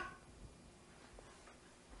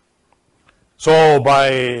 So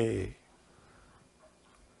by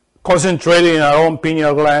concentrating in our own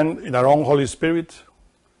pineal gland, in our own Holy Spirit.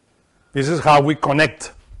 This is how we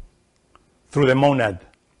connect through the monad.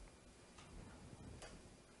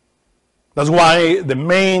 That's why the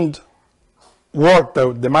main work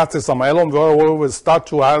that the Master Samael always start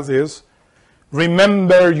to us is,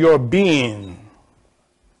 remember your being.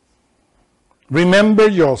 Remember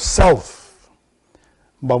yourself.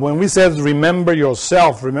 But when we say remember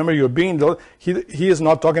yourself, remember your being, he is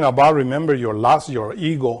not talking about remember your lust, your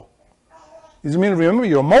ego. It means remember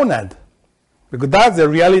your monad. Because that's the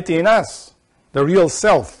reality in us, the real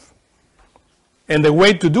self. And the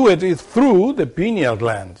way to do it is through the pineal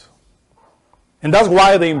gland. And that's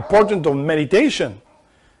why the importance of meditation.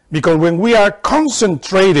 Because when we are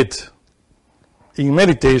concentrated in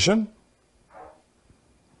meditation,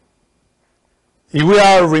 if we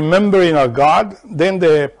are remembering our God, then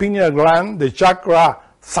the pineal gland, the chakra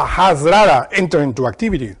Sahasrara, enter into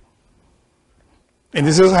activity. And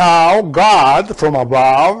this is how God from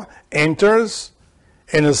above enters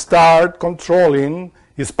and starts controlling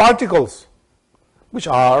his particles, which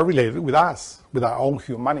are related with us, with our own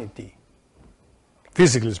humanity,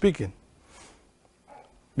 physically speaking.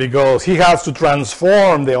 Because he has to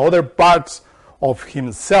transform the other parts of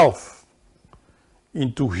himself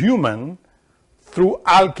into human through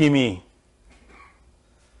alchemy.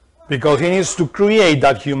 Because he needs to create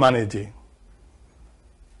that humanity.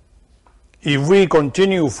 If we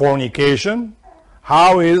continue fornication,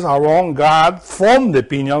 how is our own God from the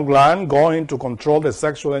pineal gland going to control the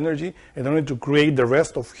sexual energy in order to create the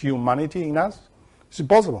rest of humanity in us? It's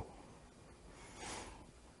impossible.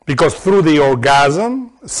 Because through the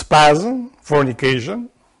orgasm, spasm, fornication,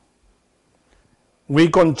 we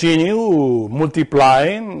continue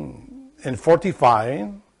multiplying and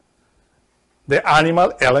fortifying the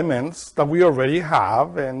animal elements that we already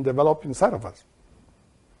have and develop inside of us.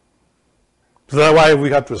 So that's why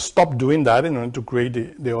we have to stop doing that in order to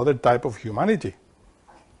create the other type of humanity.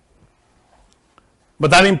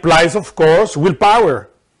 But that implies, of course, willpower.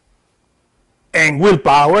 And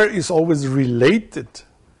willpower is always related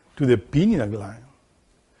to the pineal gland.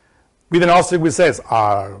 With an Gnostic, we say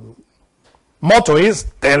our motto is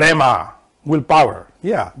telema, willpower.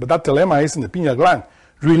 Yeah, but that telema is in the pineal gland.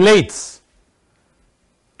 Relates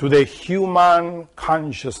to the human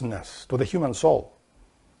consciousness, to the human soul.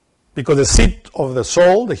 Because the seat of the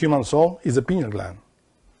soul, the human soul, is the pineal gland.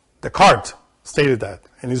 Descartes stated that,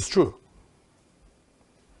 and it's true.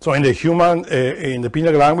 So in the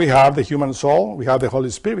pineal gland, we have the human soul, we have the Holy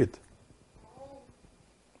Spirit.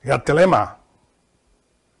 We have telema.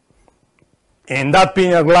 And that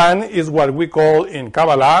pineal gland is what we call in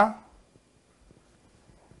Kabbalah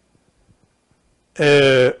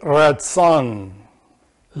Ratzon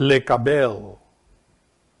Lekabel.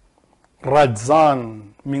 Ratzon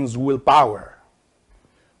means willpower.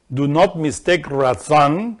 Do not mistake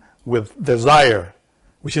Ratzon with desire,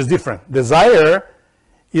 which is different. Desire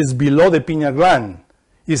is below the pineal gland,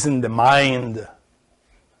 is in the mind,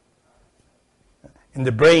 in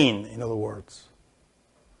the brain, in other words.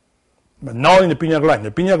 But not in the pineal gland.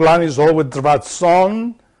 The pineal gland is always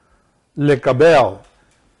Ratzon Lekabel.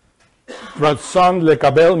 Ratzon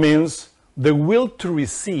Lekabel means the will to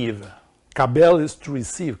receive. Kabel is to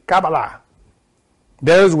receive. Kabbalah.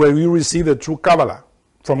 That is where we receive the true Kabbalah,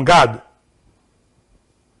 from God.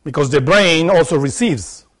 Because the brain also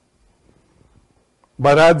receives.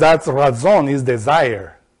 But that Ratzon is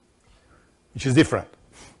desire, which is different.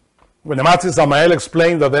 When the Master Samael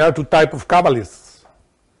explained that there are two types of Kabbalists,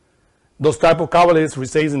 those type of Kabbalists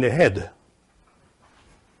resides in the head.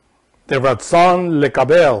 The Ratzon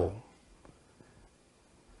Lekabel,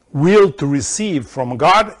 will to receive from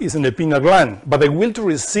God, is in the pineal gland. But the will to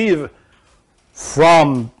receive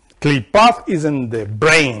from Klipath is in the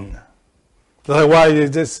brain. That's why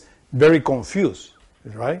it's just very confused,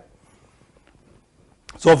 right?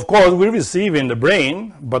 So of course we receive in the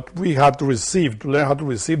brain, but we have to learn how to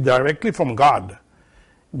receive directly from God,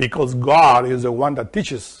 because God is the one that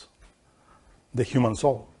teaches the human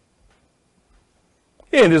soul.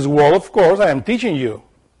 In this world, of course, I am teaching you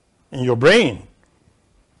in your brain,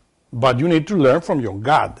 but you need to learn from your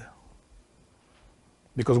God.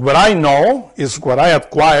 Because what I know is what I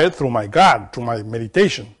acquired through my God, through my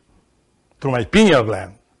meditation, through my pineal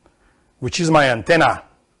gland, which is my antenna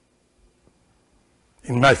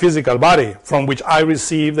in my physical body, from which I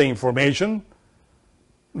receive the information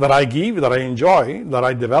that I give, that I enjoy, that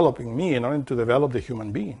I develop in me in order to develop the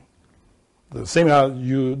human being. The same as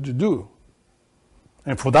you do.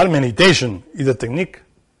 And for that, meditation is a technique.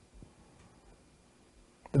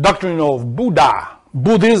 The doctrine of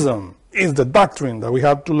Buddhism, is the doctrine that we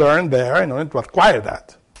have to learn there in order to acquire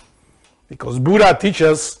that. Because Buddha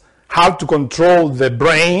teaches how to control the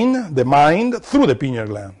brain, the mind, through the pineal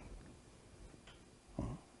gland.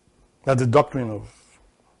 That's the doctrine of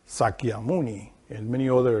Sakyamuni and many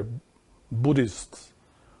other Buddhists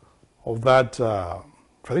of that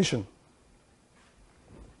tradition.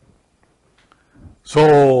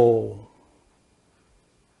 So,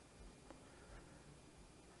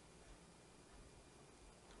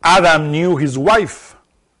 Adam knew his wife,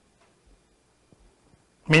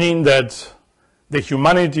 meaning that the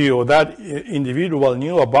humanity or that individual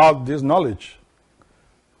knew about this knowledge,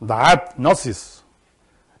 that gnosis,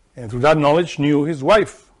 and through that knowledge knew his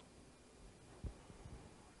wife.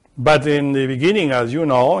 But in the beginning, as you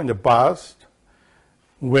know, in the past,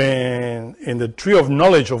 when in the tree of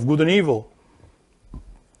knowledge of good and evil,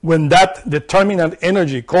 when that determinate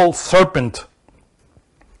energy called serpent,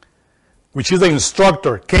 which is the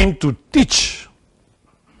instructor, came to teach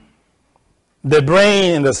the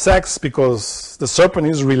brain and the sex, because the serpent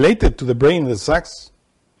is related to the brain and the sex,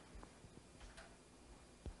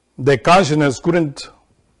 the consciousness couldn't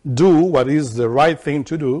do what is the right thing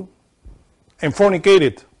to do and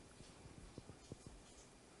fornicated.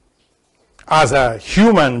 As a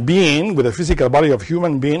human being, with the physical body of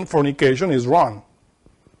human being, fornication is wrong.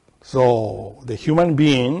 So the human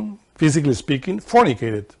being, physically speaking,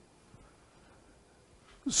 fornicated.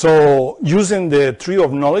 So using the tree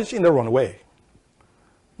of knowledge in the wrong way.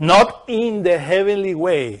 Not in the heavenly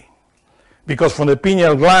way. Because from the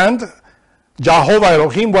pineal gland, Jehovah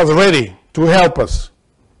Elohim was ready to help us.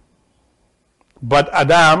 But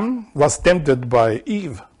Adam was tempted by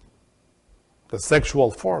Eve, the sexual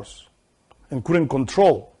force, and couldn't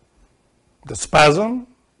control the spasm,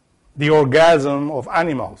 the orgasm of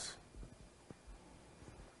animals.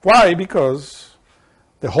 Why? Because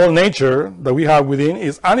the whole nature that we have within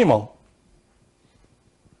is animal.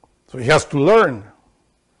 So he has to learn.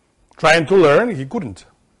 Trying to learn, he couldn't.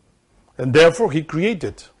 And therefore he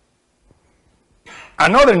created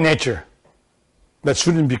another nature that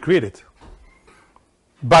shouldn't be created.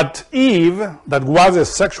 But Eve, that was a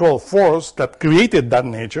sexual force that created that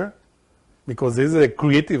nature, because this is a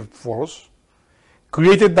creative force,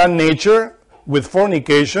 created that nature with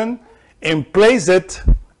fornication and placed it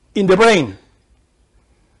in the brain.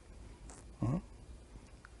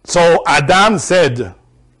 So Adam said,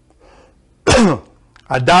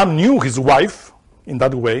 Adam knew his wife in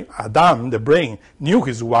that way. Adam, the brain, knew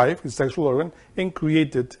his wife, his sexual organ,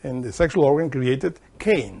 and the sexual organ created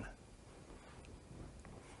Cain.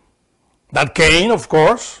 That Cain, of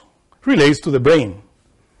course, relates to the brain.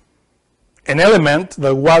 An element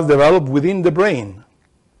that was developed within the brain.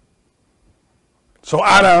 So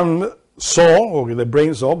Adam saw, or the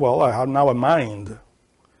brain saw, well, I have now a mind.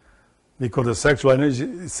 Because the sexual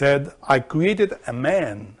energy said, I created a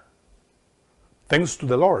man, thanks to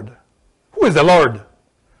the Lord. Who is the Lord?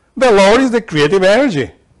 The Lord is the creative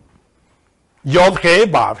energy. Yod-He,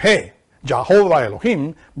 Vav-He. Jehovah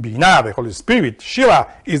Elohim, Binah, the Holy Spirit, Shiva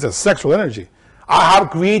is a sexual energy. I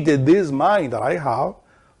have created this mind that I have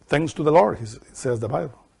thanks to the Lord, says the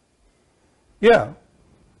Bible. Yeah.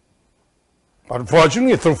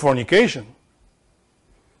 Unfortunately, through fornication.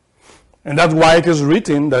 And that's why it is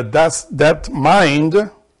written that that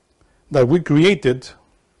mind that we created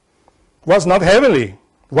was not heavenly,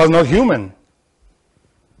 was not human.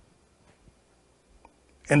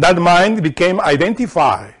 And that mind became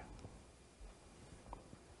identified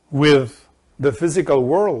with the physical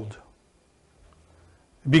world.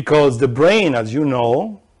 Because the brain, as you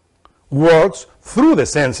know, works through the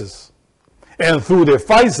senses. And through the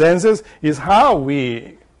five senses is how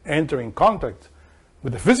we enter in contact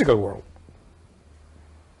with the physical world.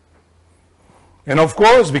 And of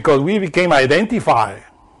course, because we became identified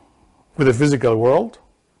with the physical world,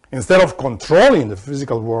 instead of controlling the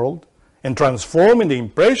physical world and transforming the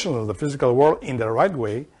impressions of the physical world in the right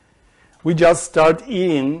way, we just start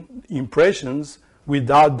eating impressions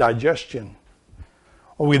without digestion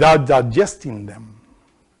or without digesting them.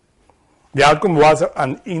 The outcome was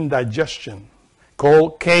an indigestion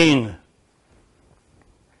called Cain.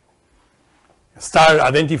 Started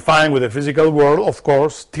identifying with the physical world, of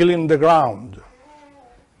course, tilling the ground.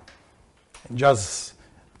 Just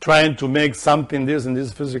trying to make something this in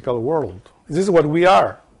this physical world. This is what we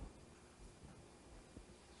are.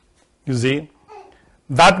 You see?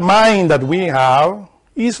 That mind that we have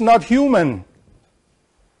is not human.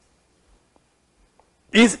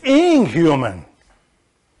 It's inhuman.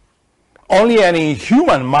 Only an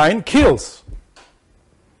inhuman mind kills.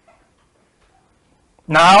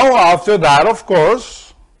 Now, after that, of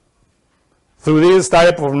course, through this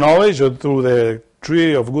type of knowledge, or through the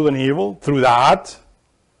tree of good and evil, through that,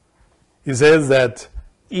 it says that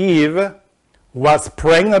Eve was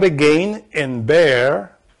pregnant again and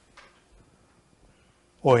bare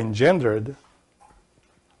or engendered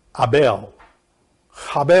Abel,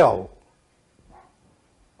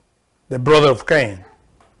 the brother of Cain.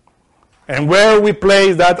 And where we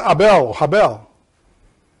place that Abel,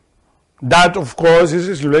 that of course is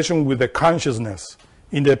his relation with the consciousness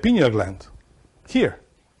in the pineal gland, here.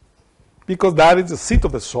 Because that is the seat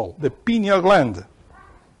of the soul, the pineal gland.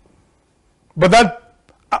 But that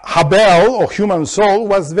Abel, or human soul,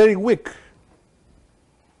 was very weak.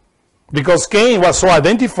 Because Cain was so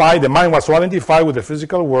identified, the mind was so identified with the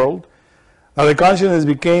physical world, that the consciousness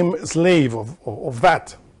became a slave of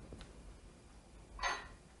that.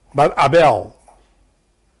 But Abel,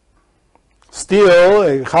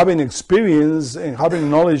 still having experience and having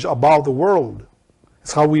knowledge about the world,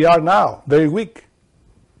 it's how we are now, very weak.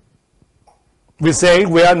 We say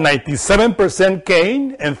we are 97%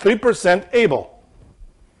 Cain and 3% Abel.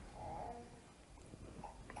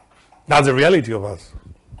 That's the reality of us.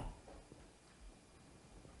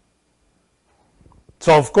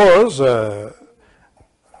 So of course, the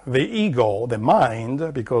ego, the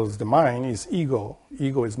mind, because the mind is ego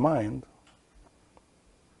is mind,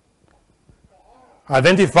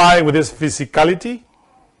 identify with this physicality,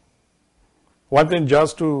 wanting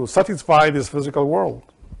just to satisfy this physical world.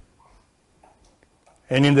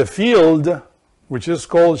 And in the field, which is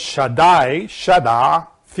called Shada,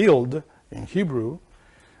 field in Hebrew,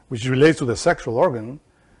 which relates to the sexual organ,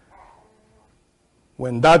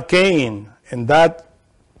 when that Cain and that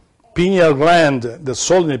pineal gland, the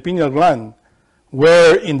soul in the pineal gland,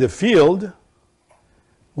 were in the field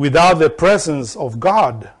without the presence of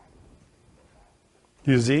God,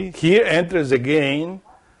 you see, here enters again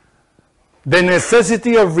the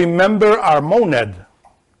necessity of remember our monad.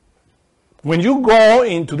 When you go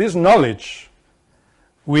into this knowledge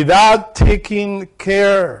without taking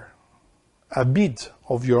care a bit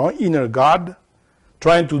of your own inner God,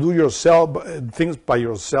 trying to do yourself things by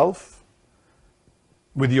yourself,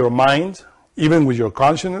 with your mind, even with your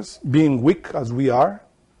consciousness, being weak as we are,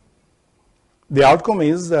 the outcome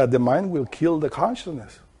is that the mind will kill the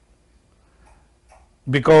consciousness.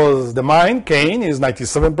 Because the mind, Cain, is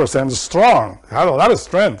 97% strong, has a lot of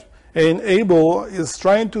strength. And Abel is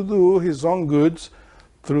trying to do his own goods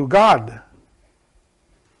through God.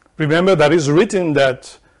 Remember that it's written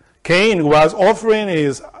that Cain was offering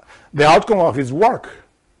the outcome of his work,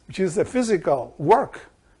 which is the physical work.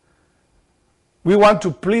 We want to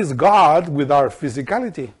please God with our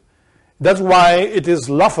physicality. That's why it is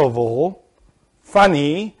laughable,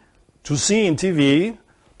 funny, to see in TV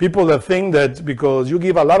people that think that because you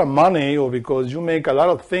give a lot of money or because you make a lot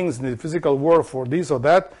of things in the physical world for this or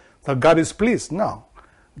that God is pleased. No.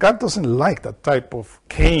 God doesn't like that type of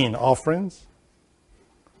Cain offerings.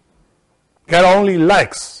 God only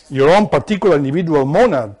likes, your own particular individual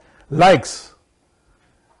monad likes,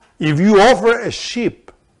 if you offer a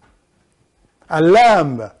sheep, a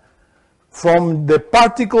lamb, from the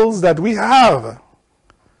particles that we have,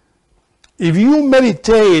 if you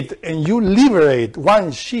meditate and you liberate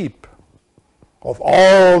one sheep of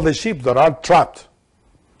all the sheep that are trapped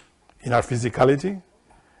in our physicality,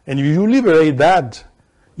 and if you liberate that,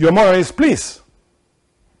 your monad is pleased,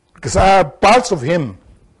 because they are parts of him.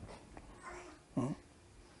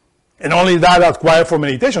 And only that acquired for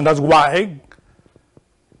meditation. That's why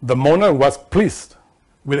the monad was pleased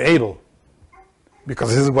with Abel, because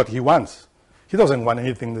this is what he wants. He doesn't want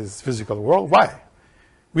anything in this physical world. Why?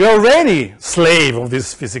 We are already slave of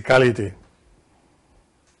this physicality.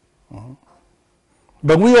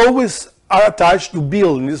 But we always are attached to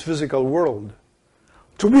build in this physical world.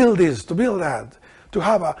 To build this, to build that, to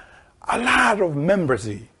have a lot of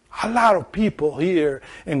membership, a lot of people here,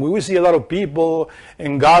 and we will see a lot of people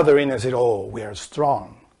and gathering and say, oh, we are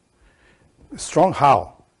strong. Strong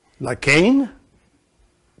how? Like Cain?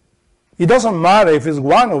 It doesn't matter if it's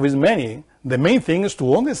one or it's many. The main thing is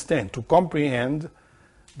to understand, to comprehend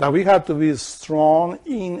that we have to be strong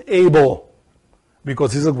in Abel,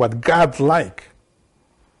 because this is what God likes.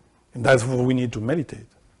 And that's what we need to meditate.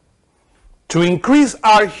 To increase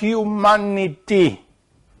our humanity.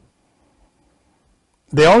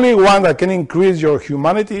 The only one that can increase your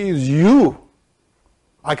humanity is you.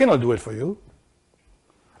 I cannot do it for you.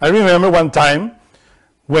 I remember one time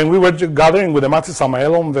when we were gathering with the Master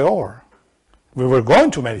Samael on Veor. We were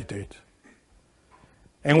going to meditate.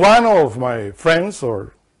 And one of my friends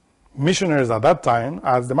or missionaries at that time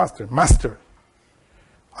asked the Master,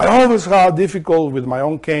 I always had difficult with my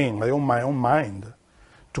own Cain, my own mind,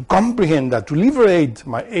 to comprehend that, to liberate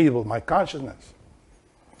my Abel, my consciousness.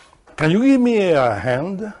 Can you give me a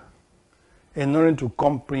hand in order to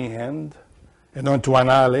comprehend, in order to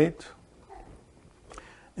annihilate?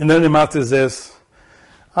 And then the master says,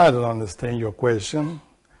 I don't understand your question.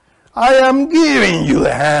 I am giving you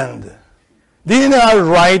the hand. Didn't I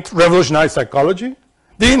write Revolutionary Psychology?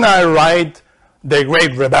 Didn't I write The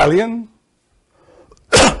Great Rebellion?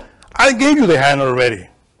 I gave you the hand already.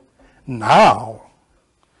 Now,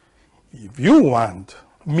 if you want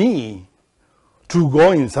me to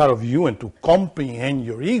go inside of you and to comprehend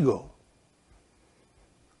your ego,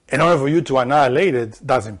 in order for you to annihilate it,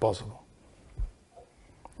 that's impossible.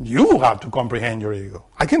 You have to comprehend your ego.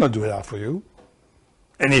 I cannot do that for you.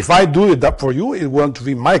 And if I do that for you, it will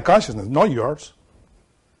be my consciousness, not yours.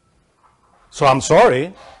 So I'm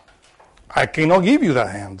sorry, I cannot give you that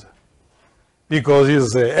hand. Because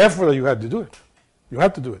it's the effort that you have to do it. You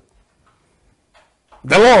have to do it.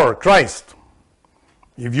 The Lord, Christ,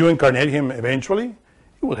 if you incarnate him eventually,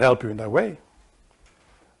 he will help you in that way.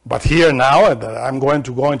 But here now, I'm going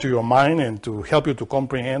to go into your mind and to help you to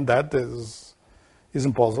comprehend that is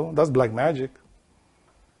impossible. That's black magic.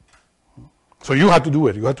 So you have to do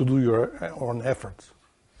it. You have to do your own efforts.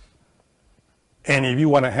 And if you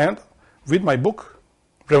want a hand, read my book,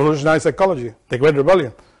 Revolutionary Psychology, The Great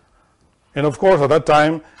Rebellion. And of course, at that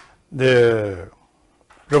time, the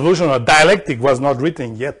revolution of dialectic was not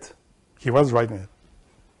written yet. He was writing it.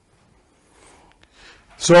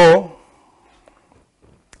 So,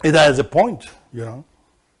 it has a point, you know.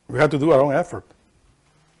 We have to do our own effort.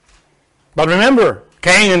 But remember,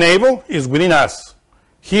 Cain and Abel is within us,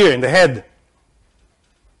 here in the head.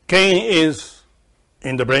 Cain is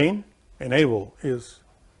in the brain, and Abel is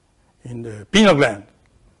in the pineal gland,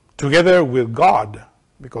 together with God,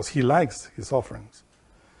 because he likes his offerings.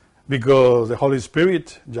 Because the Holy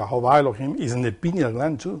Spirit, Jehovah Elohim, is in the pineal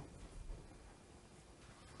gland too.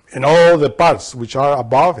 And all the parts which are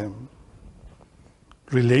above him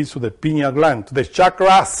relates to the pineal gland, to the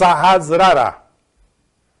chakra Sahasrara.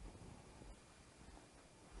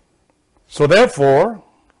 So therefore,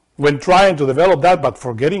 when trying to develop that but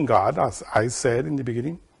forgetting God, as I said in the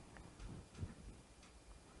beginning,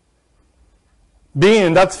 being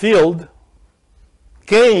in that field,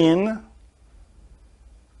 Cain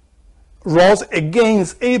rose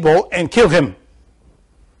against Abel and killed him.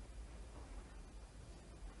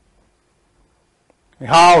 And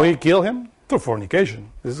how he killed him? Through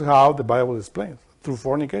fornication. This is how the Bible explains. Through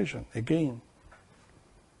fornication, again.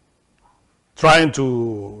 Trying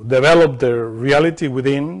to develop the reality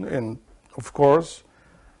within, and of course,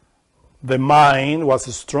 the mind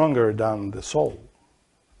was stronger than the soul.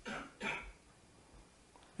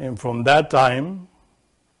 And from that time,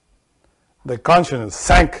 the consciousness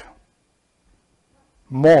sank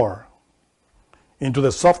more into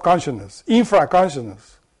the soft-consciousness,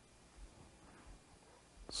 infra-consciousness.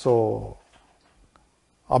 So,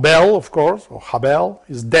 Abel, of course, or Habel,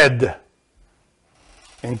 is dead.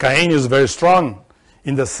 And Cain is very strong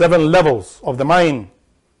in the 7 levels of the mind.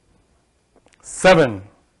 7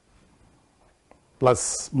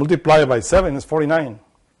 plus multiplied by 7 is 49.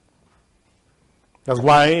 That's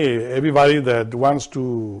why everybody that wants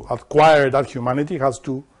to acquire that humanity has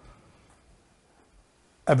to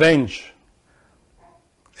avenge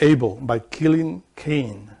Abel by killing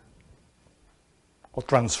Cain, or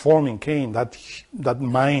transforming Cain, that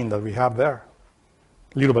mind that we have there,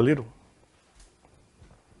 little by little.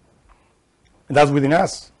 And that's within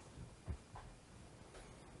us.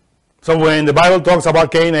 So when the Bible talks about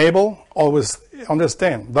Cain and Abel, always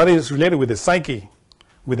understand that is related with the psyche,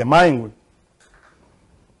 with the mind.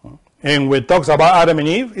 And when it talks about Adam and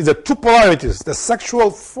Eve, it's the 2 polarities, the sexual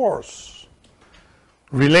force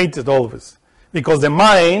related always. Because the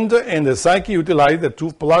mind and the psyche utilize the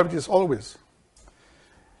 2 polarities always.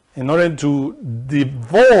 In order to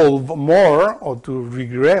devolve more or to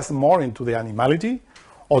regress more into the animality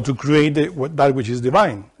or to create that which is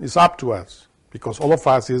divine. It's up to us. Because all of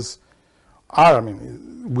us are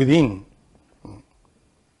within.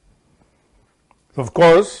 Of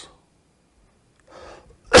course,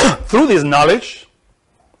 through this knowledge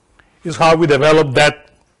is how we develop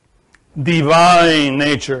that divine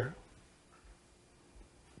nature.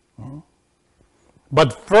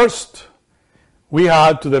 But first, we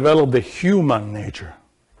had to develop the human nature.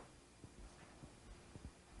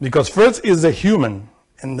 Because first is the human,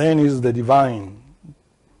 and then is the divine.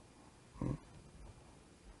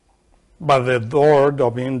 But the door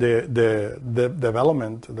of the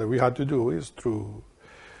development that we had to do is through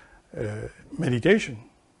meditation.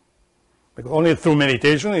 Because only through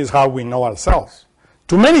meditation is how we know ourselves.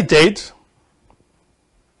 To meditate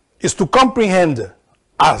is to comprehend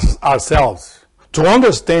ourselves, to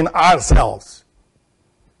understand ourselves.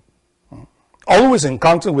 Always in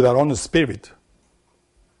contact with our own spirit.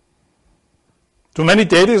 To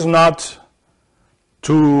meditate is not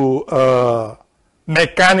to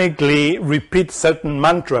mechanically repeat certain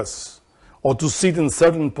mantras or to sit in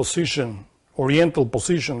certain position, oriental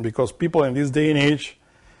position, because people in this day and age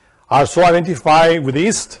are so identified with the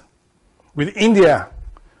East, with India,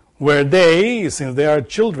 where they, since they are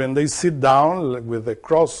children, they sit down with the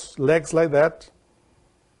crossed legs like that.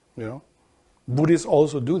 You know, Buddhists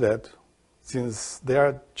also do that since they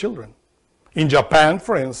are children. In Japan,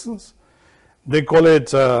 for instance, they call it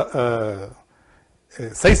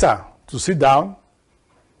seisa, to sit down,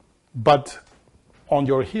 but on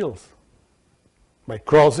your heels, by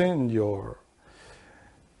crossing your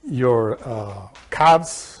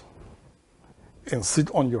calves and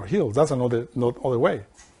sit on your heels. That's another way.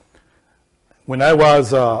 When I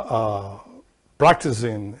was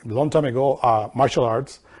practicing a long time ago martial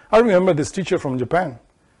arts, I remember this teacher from Japan.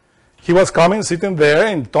 He was coming, sitting there,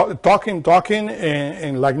 and talking,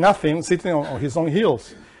 and like nothing, sitting on his own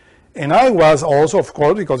heels. And I was also, of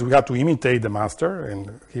course, because we had to imitate the master,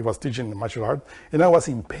 and he was teaching the martial art, and I was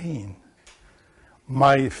in pain.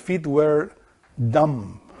 My feet were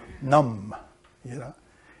numb, you know.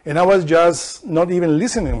 And I was just not even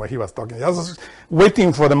listening what he was talking. I was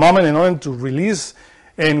waiting for the moment in order to release.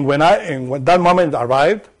 And when that moment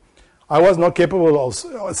arrived, I was not capable of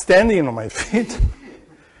standing on my feet.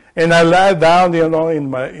 And I lay down, you know,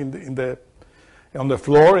 on the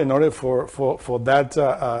floor in order for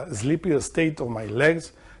that sleepy state of my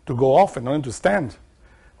legs to go off in order to stand.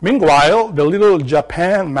 Meanwhile, the little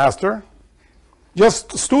Japan master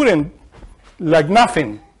just stood in like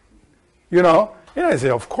nothing, you know. And I say,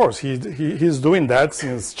 of course, he's doing that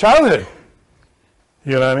since childhood.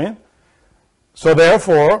 You know what I mean? So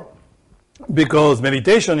therefore, because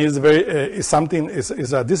meditation is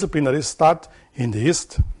is a discipline that is taught in the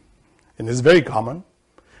East, and it's very common,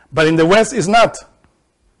 but in the West it's not.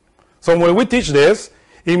 So when we teach this,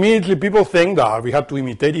 immediately people think that we have to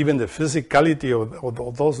imitate even the physicality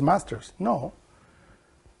of those masters. No.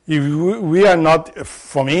 If we are not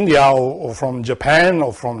from India or from Japan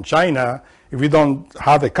or from China, if we don't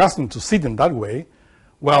have the custom to sit in that way,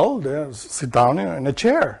 well, they sit down in a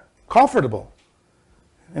chair, comfortable,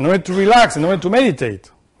 in order to relax, in order to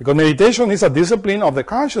meditate. Because meditation is a discipline of the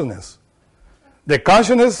consciousness. The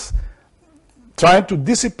consciousness trying to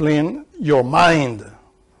discipline your mind,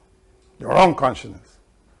 your own consciousness.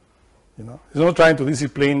 You know, it's not trying to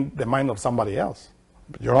discipline the mind of somebody else,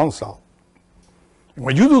 but your own self. And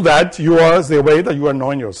when you do that, you are the way that you are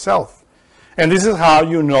knowing yourself. And this is how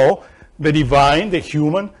you know the divine, the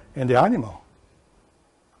human, and the animal.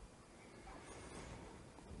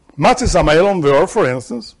 Master Samael Onver, for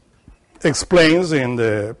instance, explains in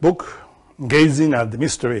the book Gazing at the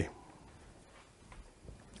Mystery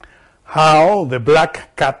how the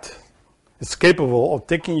black cat is capable of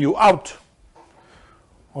taking you out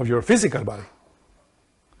of your physical body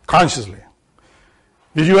consciously.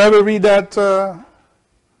 Did you ever read that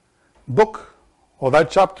book or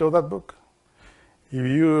that chapter of that book? If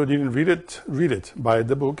you didn't read it. Buy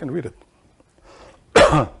the book and read it.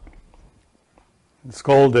 It's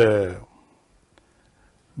called the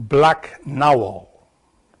Black Narwhal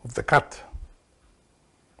of the Cat.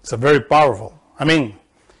 It's a very powerful. I mean,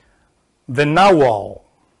 the narwhal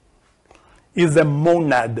is the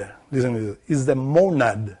monad. Listen to this. Is the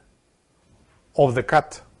monad of the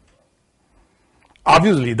cat.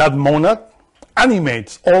 Obviously, that monad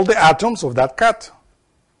animates all the atoms of that cat.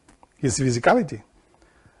 His physicality.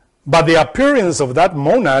 But the appearance of that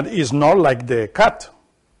monad is not like the cat,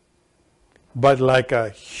 but like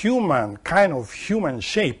a human, kind of human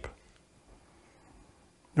shape.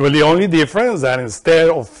 Well, the only difference is that instead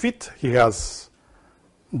of feet, he has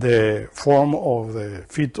the form of the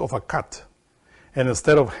feet of a cat. And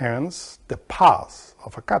instead of hands, the paws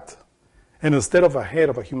of a cat. And instead of a head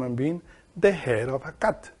of a human being, the head of a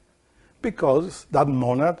cat. Because that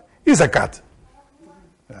monad is a cat.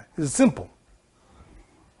 It's simple.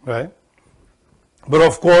 Right? But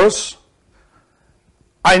of course,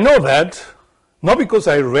 I know that not because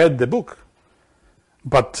I read the book,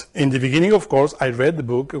 but in the beginning, of course, I read the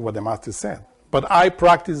book, what the master said. But I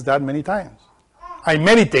practiced that many times. I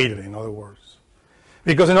meditated, in other words.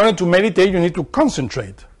 Because in order to meditate, you need to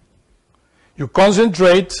concentrate. You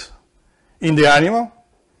concentrate in the animal,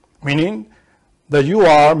 meaning that you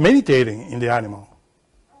are meditating in the animal.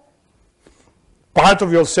 Part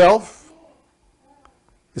of yourself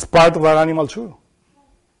is part of that animal too.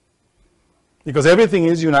 Because everything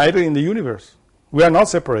is united in the universe. We are not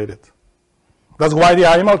separated. That's why the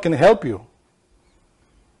animal can help you.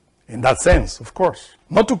 In that sense, of course.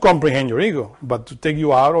 Not to comprehend your ego, but to take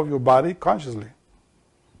you out of your body consciously.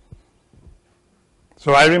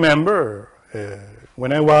 So I remember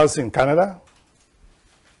when I was in Canada,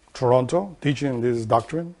 Toronto, teaching this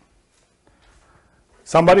doctrine.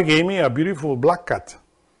 Somebody gave me a beautiful black cat.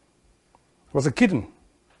 It was a kitten.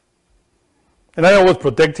 And I always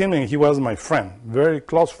protect him, and he was my friend, very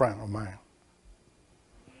close friend of mine.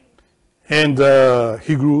 And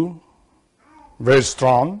he grew very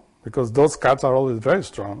strong, because those cats are always very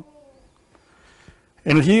strong.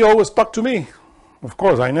 And he always talked to me. Of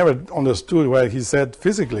course, I never understood what he said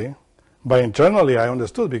physically, but internally I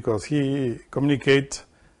understood, because he communicates,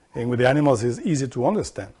 and with the animals is easy to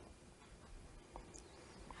understand.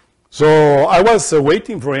 So I was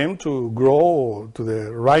waiting for him to grow to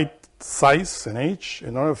the right size and age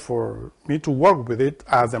in order for me to work with it,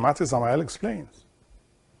 as the Master Samael explains.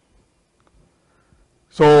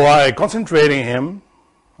 So I concentrated on him.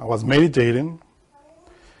 I was meditating.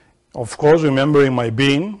 Of course, remembering my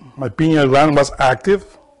being. My pineal gland was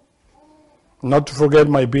active. Not to forget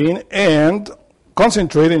my being, and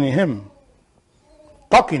concentrating on him,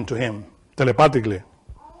 talking to him telepathically.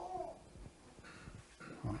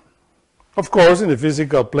 Of course, in the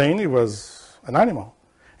physical plane, he was an animal.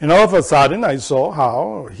 And all of a sudden, I saw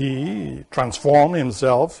how he transformed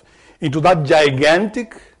himself into that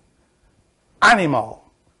gigantic animal.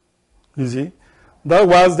 You see? That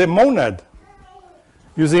was the monad.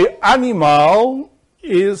 You see, animal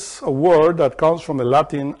is a word that comes from the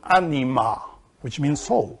Latin anima, which means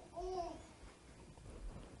soul.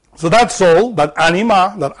 So that soul, that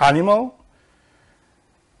anima, that animal,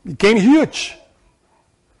 became huge.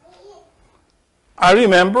 I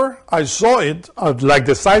remember I saw it like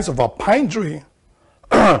the size of a pine tree,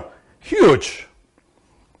 huge.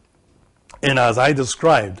 And as I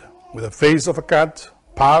described, with the face of a cat,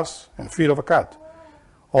 paws and feet of a cat,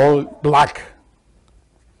 all black.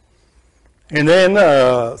 And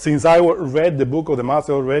then, since I read the book of the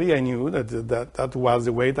Master already, I knew that was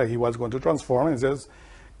the way that he was going to transform. And he says,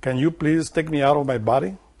 "Can you please take me out of my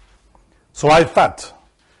body?" So I thought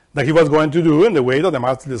that he was going to do in the way that the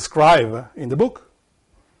Master described in the book.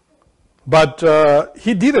 But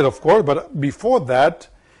he did it, of course, but before that,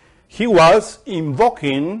 he was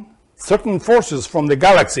invoking certain forces from the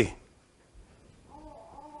galaxy.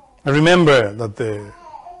 I remember that the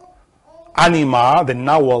anima, the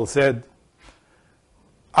Nahual, said,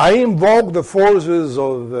 "I invoke the forces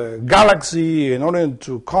of the galaxy in order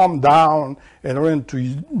to calm down, in order to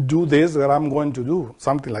do this that I'm going to do,"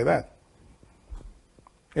 something like that.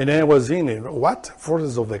 And then I was thinking, what?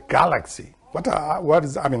 Forces of the galaxy? What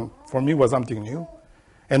is, I mean, for me, was something new.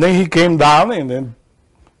 And then he came down and then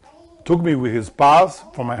took me with his paws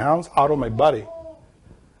from my hands out of my body.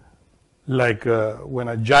 Like when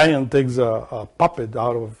a giant takes a puppet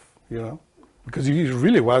out of, because he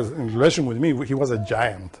really was, in relation with me, he was a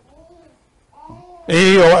giant. And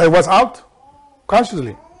he was out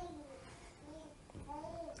consciously.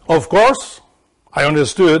 Of course, I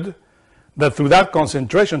understood that through that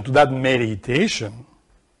concentration, to that meditation,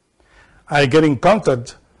 I get in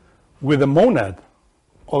contact with the monad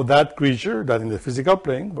of that creature that in the physical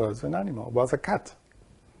plane was an animal, was a cat.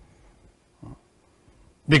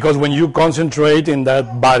 Because when you concentrate in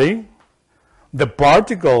that body, the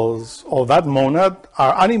particles of that monad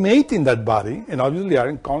are animating that body, and obviously are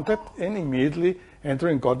in contact and immediately enter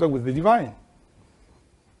in contact with the divine.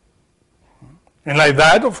 And like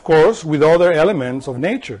that, of course, with other elements of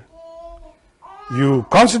nature. You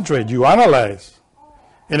concentrate, you analyze,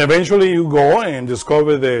 and eventually you go and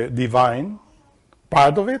discover the divine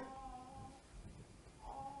part of it.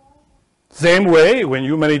 Same way when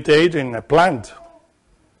you meditate in a plant,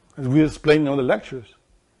 as we explained in all the lectures.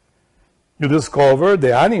 You discover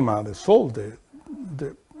the anima, the soul,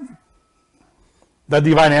 that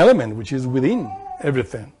divine element which is within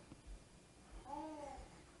everything.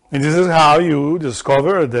 And this is how you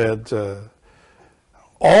discover that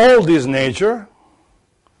all this nature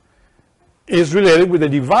is related with the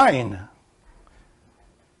divine.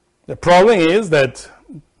 The problem is that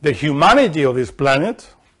the humanity of this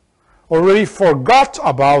planet already forgot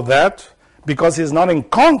about that because it's not in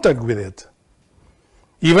contact with it.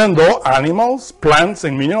 Even though animals, plants,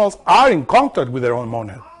 and minerals are in contact with their own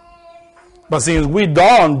monad. But since we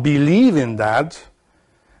don't believe in that,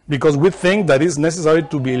 because we think that it's necessary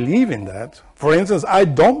to believe in that, for instance, I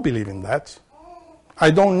don't believe in that.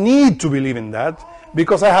 I don't need to believe in that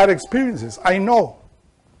because I had experiences. I know.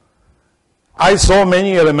 I saw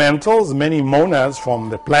many elementals, many monads from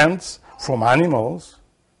the plants, from animals,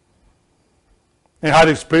 and had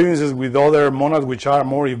experiences with other monads which are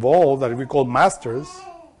more evolved, that we call masters.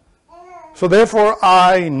 So therefore,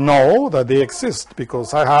 I know that they exist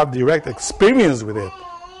because I have direct experience with it,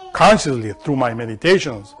 consciously, through my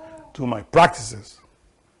meditations, through my practices.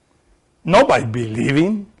 Not by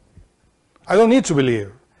believing. I don't need to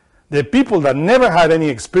believe. The people that never had any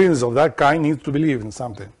experience of that kind need to believe in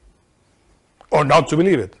something, or not to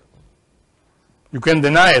believe it. You can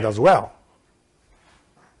deny it as well.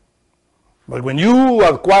 But when you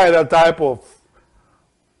acquire that type of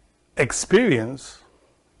experience,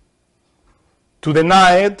 to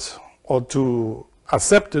deny it or to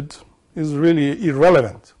accept it is really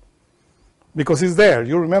irrelevant, because it's there,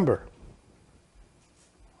 you remember.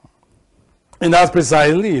 And that's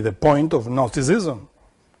precisely the point of Gnosticism.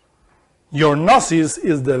 Your gnosis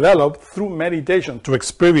is developed through meditation, through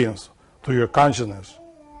experience, through your consciousness.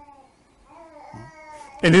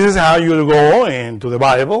 And this is how you go into the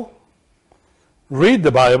Bible, read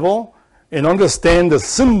the Bible, and understand the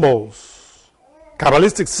symbols,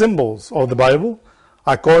 Kabbalistic symbols of the Bible,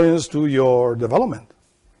 according to your development.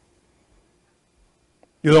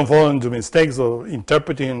 You don't fall into mistakes of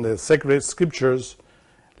interpreting the sacred scriptures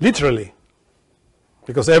literally,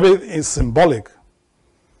 because everything is symbolic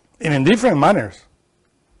and in different manners.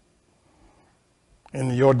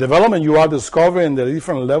 In your development, you are discovering the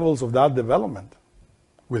different levels of that development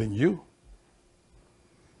within you.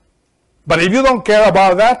 But if you don't care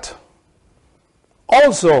about that,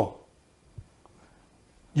 also,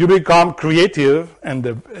 you become creative and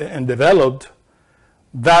developed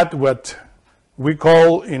that what we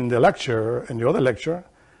call in the lecture, in the other lecture,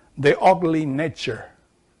 the ugly nature.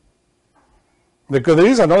 Because there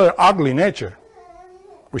is another ugly nature,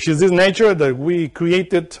 which is this nature that we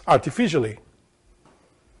created artificially,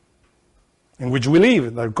 in which we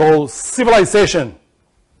live, that called civilization.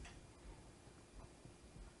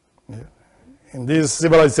 In this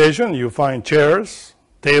civilization, you find chairs,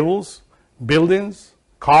 tables, buildings,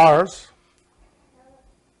 cars,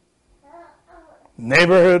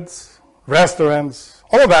 neighborhoods, restaurants.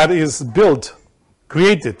 All of that is built,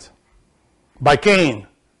 created by Cain,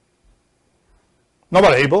 not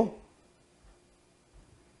by Abel.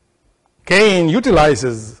 Cain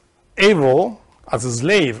utilizes Abel as a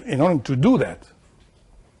slave in order to do that.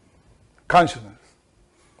 Consciousness.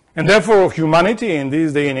 And therefore, humanity in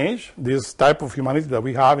this day and age, this type of humanity that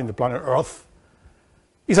we have in the planet Earth,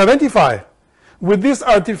 is identified with this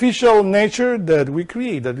artificial nature that we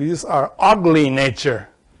create, that is our ugly nature.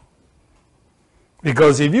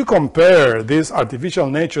 Because if you compare this artificial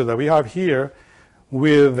nature that we have here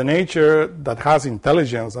with the nature that has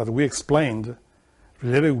intelligence that we explained,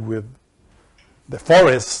 related with the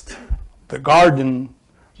forest, the garden,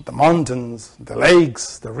 the mountains, the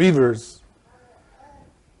lakes, the rivers,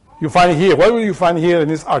 you find here, what will you find here in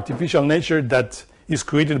this artificial nature that is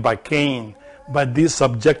created by Cain, by this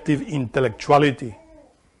subjective intellectuality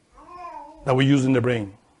that we use in the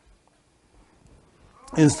brain?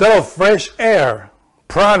 Instead of fresh air,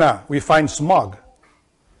 prana, we find smog.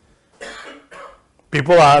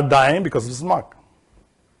 People are dying because of smog.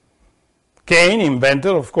 Cain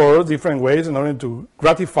invented, of course, different ways in order to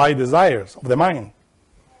gratify desires of the mind.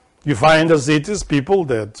 You find in the cities people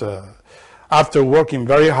that after working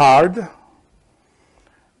very hard,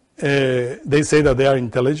 they say that they are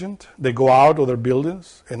intelligent. They go out of their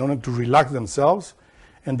buildings in order to relax themselves,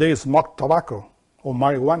 and they smoke tobacco or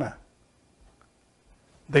marijuana.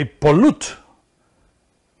 They pollute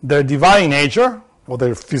their divine nature or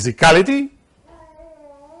their physicality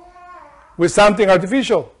with something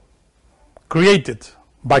artificial created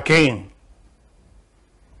by Cain.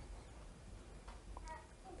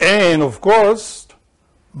 And of course,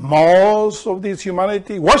 most of this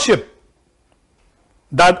humanity worship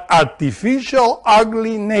that artificial,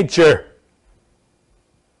 ugly nature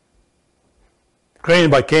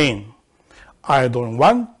created by Cain. I don't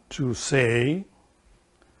want to say,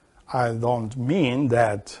 I don't mean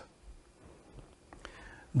that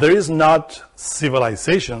there is not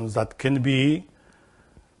civilizations that can be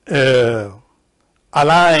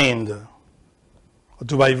aligned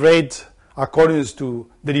to vibrate according to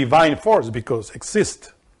the divine force, because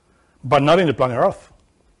exist, but not in the planet Earth.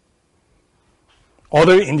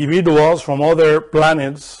 Other individuals from other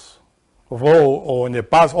planets, or in the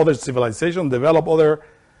past, other civilizations develop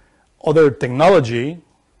other technology,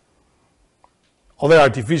 other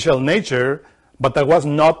artificial nature, but that was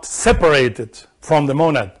not separated from the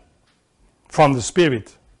monad, from the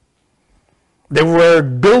spirit. They were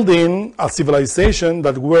building a civilization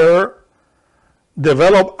that were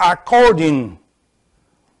developed according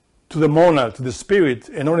to the monad, to the spirit,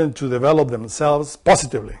 in order to develop themselves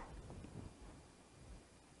positively.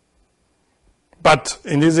 But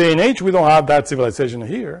in this day and age, we don't have that civilization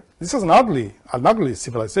here. This is an ugly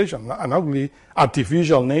civilization, an ugly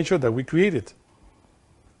artificial nature that we created.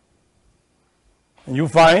 And you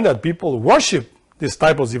find that people worship this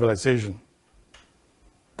type of civilization.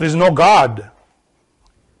 There is no God.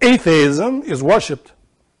 Atheism is worshipped.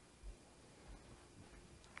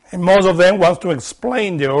 And most of them want to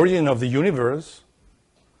explain the origin of the universe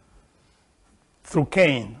through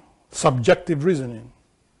Cain, subjective reasoning.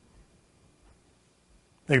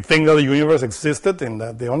 They think that the universe existed and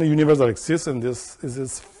that the only universe that exists in this is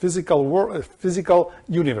this physical world, physical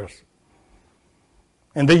universe.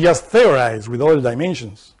 And they just theorize with other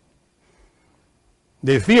dimensions.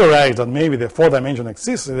 They theorize that maybe the fourth dimension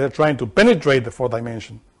exists and they're trying to penetrate the fourth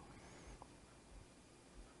dimension.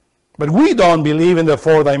 But we don't believe in the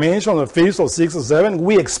fourth dimension, or fifth, or sixth, or seventh.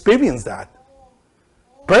 We experience that.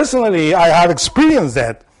 Personally, I have experienced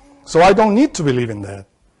that, so I don't need to believe in that.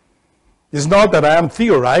 It's not that I am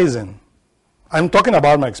theorizing. I'm talking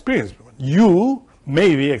about my experience. You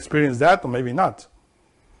maybe experience that or maybe not.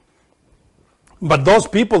 But those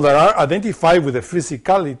people that are identified with the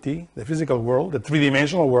physicality, the physical world, the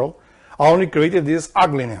three-dimensional world, are only created this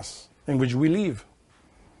ugliness in which we live,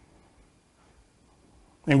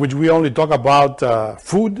 in which we only talk about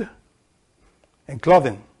food and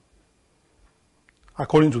clothing,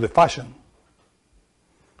 according to the fashion,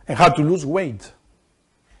 and how to lose weight.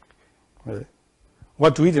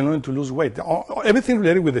 What to eat in order to lose weight. Everything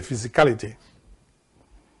related with the physicality.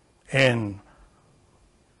 And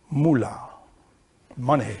moolah,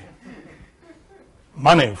 money.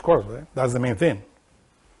 Money, of course, right? That's the main thing.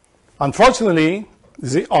 Unfortunately,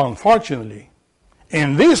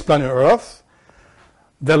 in this planet Earth,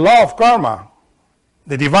 the law of karma,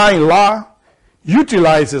 the divine law,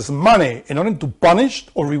 utilizes money in order to punish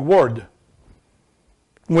or reward.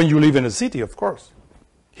 When you live in a city, of course.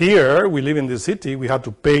 Here, we live in the city, we have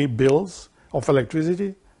to pay bills of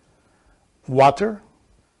electricity, water,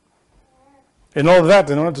 and all that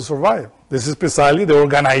in order to survive. This is precisely the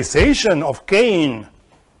organization of Cain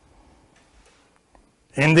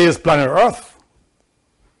in this planet Earth,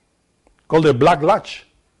 called the Black Lodge.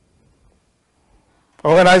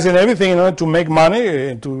 Organizing everything in order to make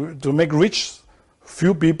money, to make rich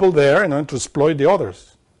few people there in order to exploit the others.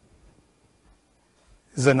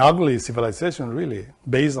 It's an ugly civilization, really,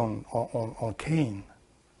 based on Cain.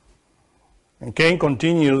 And Cain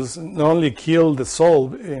continues not only kill the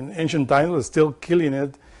soul in ancient times, but still killing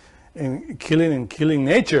it and killing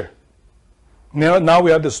nature. Now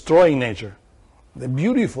we are destroying nature. The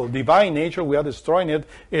beautiful, divine nature, we are destroying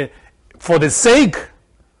it for the sake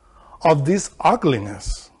of this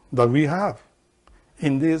ugliness that we have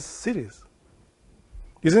in these cities.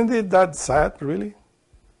 Isn't it that sad, really?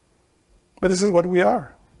 But this is what we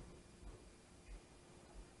are.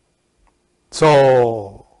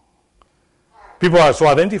 So, people are so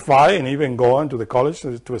identified and even go on to the college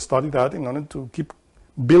to study that in order to keep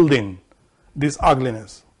building this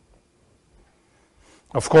ugliness.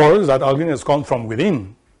 Of course, that ugliness comes from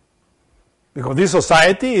within, because this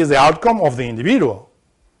society is the outcome of the individual.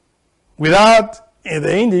 Without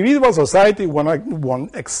the individual, society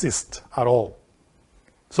won't exist at all.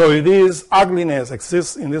 So if this ugliness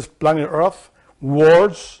exists in this planet Earth,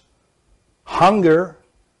 wars, hunger,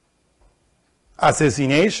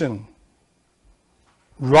 assassination,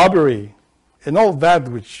 robbery, and all that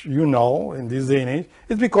which you know in this day and age,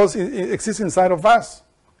 it's because it exists inside of us.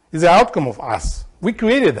 It's the outcome of us. We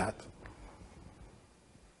created that.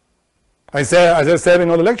 As I said in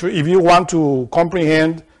another lecture, if you want to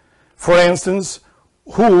comprehend, for instance,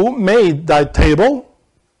 who made that table,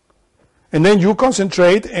 and then you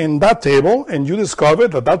concentrate in that table, and you discover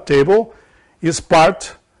that that table is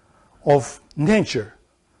part of nature,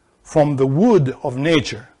 from the wood of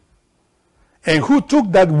nature. And who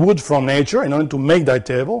took that wood from nature in order to make that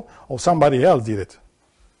table? Or somebody else did it.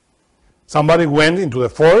 Somebody went into the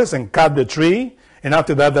forest and cut the tree, and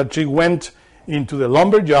after that, that tree went into the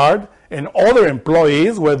lumber yard, and other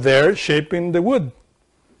employees were there shaping the wood.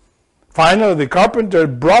 Finally, the carpenter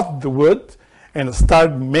brought the wood and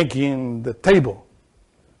started making the table.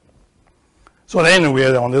 So then we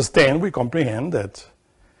understand, we comprehend that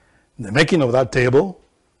the making of that table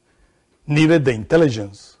needed the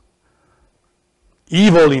intelligence.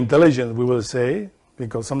 Evil intelligence, we will say,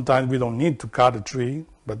 because sometimes we don't need to cut a tree,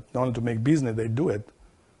 but in order to make business, they do it.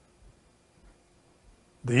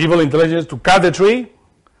 The evil intelligence to cut the tree,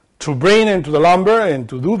 to bring it into the lumber, and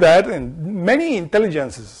to do that, and many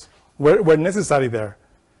intelligences were necessary there.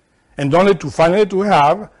 And only to finally to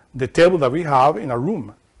have the table that we have in a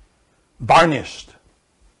room, varnished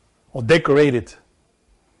or decorated.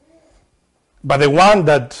 But the one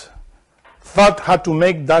that thought how to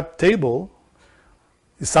make that table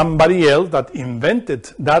is somebody else that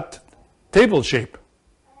invented that table shape.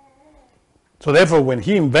 So therefore, when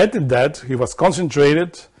he invented that, he was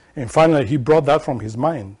concentrated, and finally he brought that from his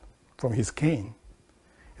mind, from his Cain.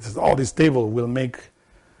 He says, oh, this table will make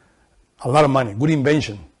a lot of money, good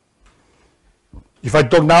invention. If I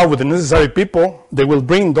talk now with the necessary people, they will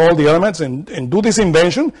bring all the elements and do this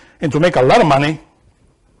invention and to make a lot of money.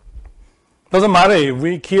 Doesn't matter if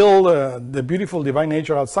we kill the beautiful divine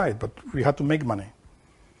nature outside, but we have to make money.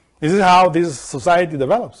 This is how this society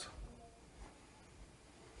develops.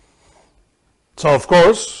 So, of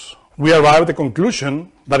course, we arrive at the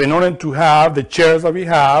conclusion that in order to have the chairs that we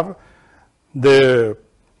have, the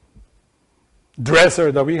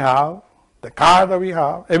dresser that we have, the car that we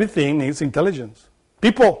have, everything needs intelligence.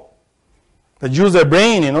 People that use their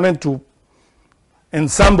brain in order to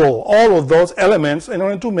ensemble all of those elements in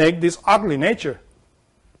order to make this ugly nature.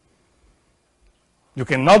 You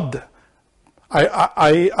cannot,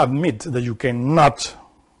 I admit that you cannot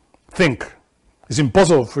think. It's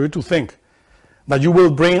impossible for you to think that you will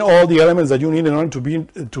bring all the elements that you need in order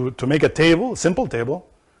to make a table, a simple table.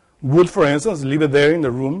 Wood, for instance, leave it there in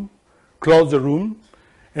the room, close the room,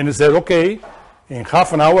 and it says, okay, in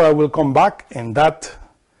half an hour I will come back and that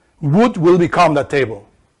wood will become that table.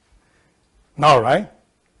 No, right?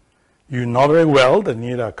 You know very well that you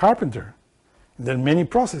need a carpenter. There are many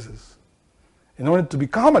processes in order to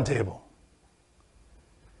become a table.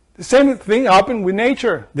 The same thing happened with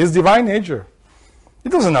nature, this divine nature. It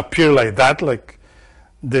doesn't appear like that, like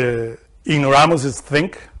the ignoramuses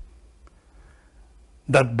think,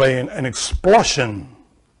 that by an explosion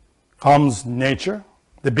comes nature,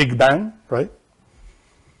 the Big Bang, right?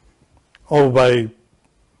 Or by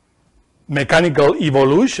mechanical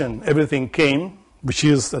evolution, everything came, which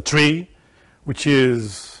is a tree, which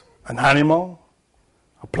is an animal,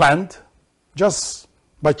 a plant, just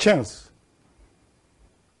by chance.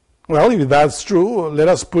 Well, if that's true, let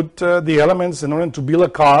us put the elements in order to build a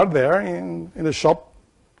car there in the shop.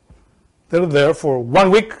 They're there for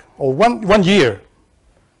 1 week or one year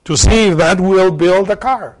to see if that will build a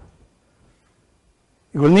car.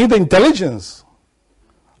 It will need intelligence.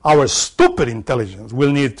 Our stupid intelligence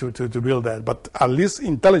will need to build that, but at least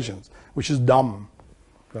intelligence, which is dumb,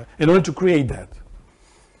 okay, in order to create that.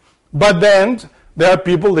 But then there are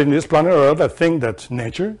people in this planet Earth that think that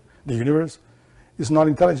nature, the universe, is not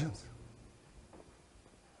intelligence.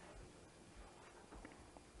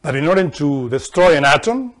 That in order to destroy an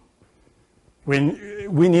atom, we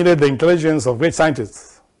needed the intelligence of great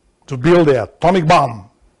scientists to build the atomic bomb.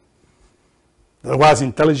 That was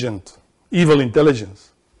intelligent, evil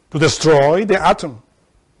intelligence, to destroy the atom.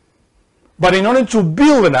 But in order to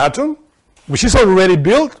build an atom, which is already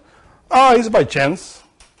built, it's by chance.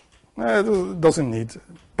 It doesn't need.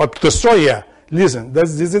 But to destroy, yeah. Listen,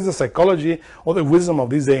 this is the psychology or the wisdom of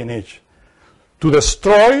this day and age. To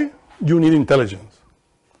destroy, you need intelligence.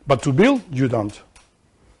 But to build, you don't.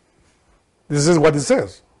 This is what it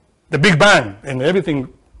says. The Big Bang and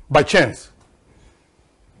everything by chance.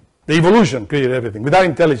 The evolution created everything without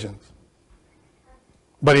intelligence.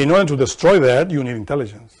 But in order to destroy that, you need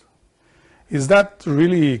intelligence. Is that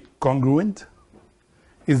really congruent?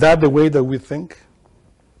 Is that the way that we think?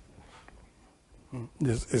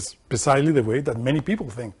 This is precisely the way that many people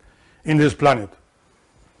think in this planet.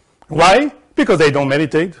 Why? Because they don't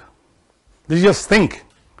meditate. They just think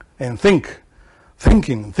and think.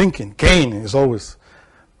 Thinking. Cain is always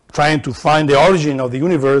trying to find the origin of the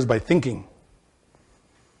universe by thinking.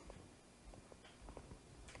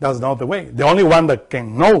 That's not the way. The only one that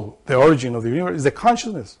can know the origin of the universe is the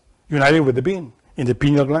consciousness united with the being in the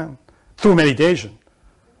pineal gland through meditation,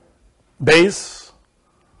 based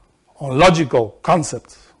on logical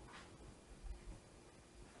concepts.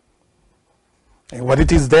 And what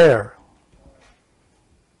it is there.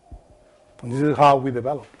 And this is how we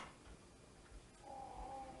develop.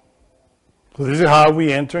 So this is how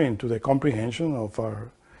we enter into the comprehension of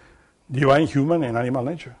our divine human and animal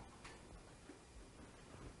nature.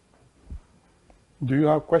 Do you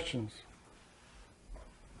have questions?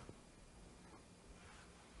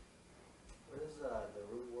 What does the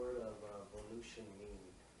root word of evolution mean?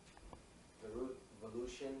 The root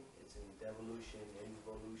evolution, it's in devolution,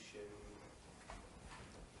 involution.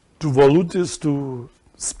 To volute is to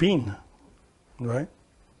spin, right?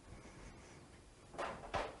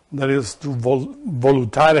 That is to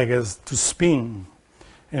volutare, I guess, to spin.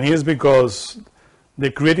 And here's because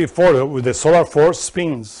the creative force with the solar force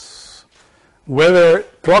spins, whether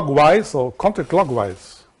clockwise or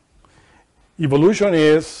counterclockwise. Evolution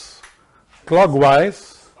is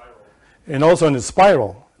clockwise and also in a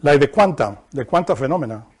spiral, like the quantum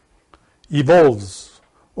phenomena evolves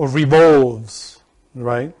or revolves,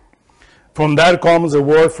 right? From that comes the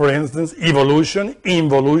word, for instance, evolution,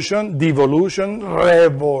 involution, devolution,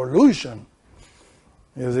 revolution.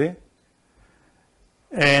 You see?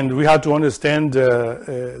 And we have to understand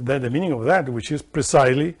the meaning of that, which is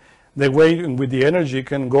precisely the way in which the energy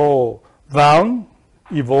can go down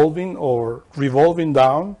evolving or revolving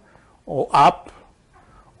down or up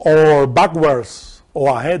or backwards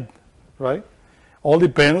or ahead, right? All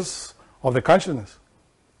depends on the consciousness.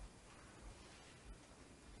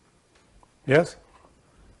 Yes?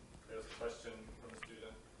 There's a question from a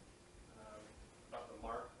student about the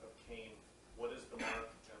mark of Cain. What is the mark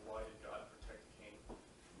and why did God protect Cain from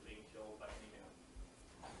being killed by any man?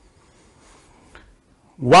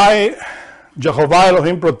 Why Jehovah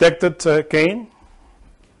Elohim protected Cain?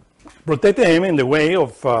 Protected him in the way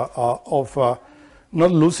of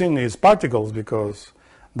not losing his particles, because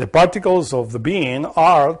the particles of the being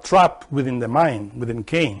are trapped within the mind, within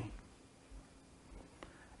Cain.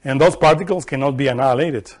 And those particles cannot be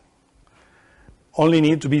annihilated, only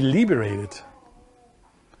need to be liberated.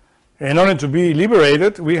 In order to be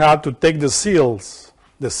liberated, we have to take the seal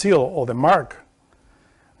or the mark,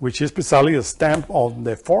 which is precisely a stamp on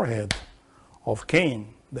the forehead of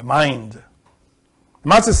Cain, the mind. The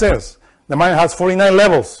Master says the mind has 49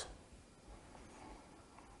 levels.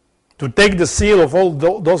 To take the seal of all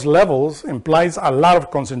those levels implies a lot of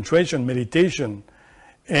concentration, meditation,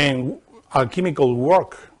 and alchemical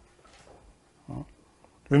work.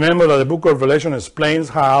 Remember that the book of Revelation explains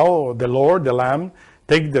how the Lord, the Lamb,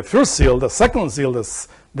 take the first seal, the second seal,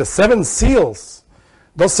 the 7 seals.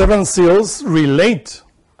 Those 7 seals relate,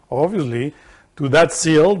 obviously, to that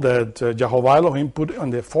seal that Jehovah Elohim put on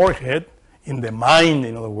the forehead, in the mind,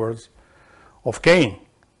 in other words, of Cain.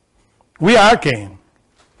 We are Cain.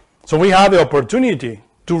 So we have the opportunity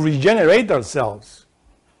to regenerate ourselves.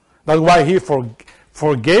 That's why he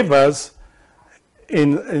forgave us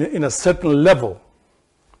in a certain level.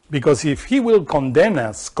 Because if he will condemn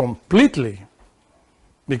us completely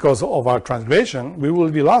because of our transgression, we will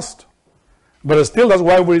be lost. But still, that's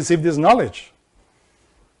why we receive this knowledge.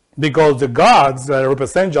 Because the gods that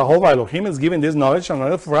represent Jehovah Elohim is giving this knowledge in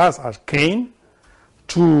order for us as Cain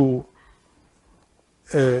to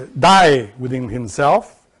die within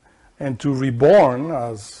himself and to reborn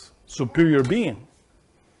as superior being.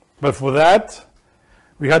 But for that,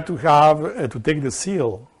 we had to have to take the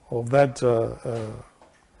seal of that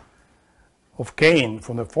of Cain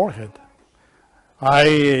from the forehead.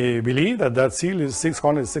 I believe that seal is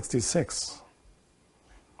 666.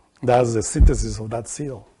 That's the synthesis of that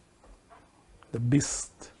seal. The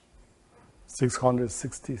beast,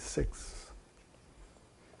 666.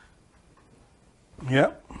 Yeah.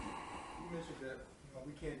 You mentioned that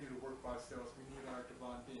we can't do the work by ourselves. We need our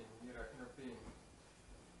divine being. We need our inner being.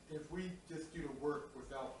 If we just do the work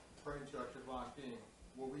without praying to our divine being,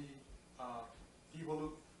 will we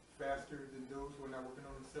evolve faster than those who are not working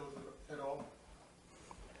on themselves at all?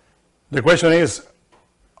 The question is,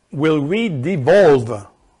 will we devolve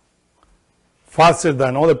faster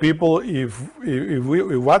than other people if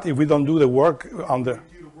we don't do the work on the...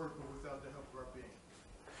 We do the work but without the help of our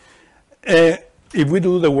being. If we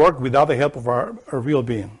do the work without the help of our real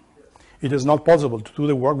being. It is not possible to do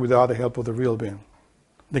the work without the help of the real being.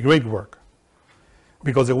 The great work.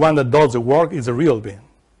 Because the one that does the work is the real being.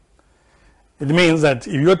 It means that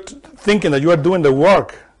if you're thinking that you are doing the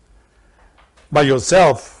work by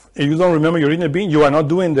yourself, if you don't remember your inner being, you are not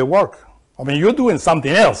doing the work. I mean, you're doing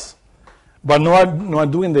something else, but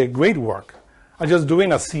not doing the great work. I'm just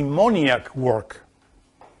doing a simoniac work.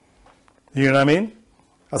 You know what I mean?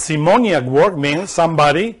 A simoniac work means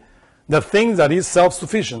somebody that thinks that he's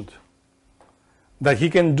self-sufficient, that he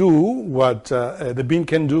can do what the being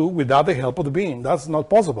can do without the help of the being. That's not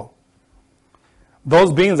possible.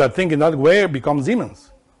 Those beings that think in that way become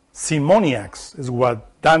demons. Simoniacs is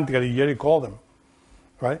what Dante Alighieri called them,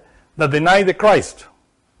 right? That deny the Christ.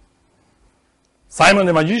 Simon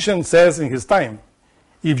the magician says in his time,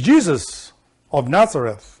 if Jesus of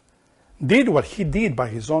Nazareth did what he did by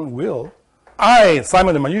his own will, I,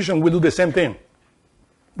 Simon the magician, will do the same thing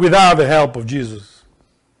without the help of Jesus.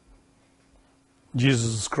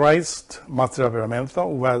 Jesus Christ, Master of Veramento,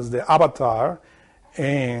 was the avatar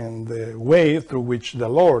and the way through which the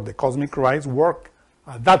Lord, the cosmic Christ, worked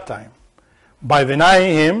at that time. By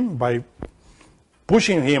denying him, by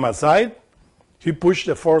pushing him aside, he pushed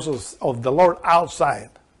the forces of the Lord outside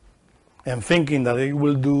and thinking that they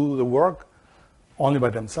will do the work only by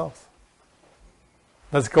themselves.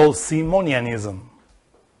 That's called Simonianism.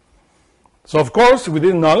 So, of course, with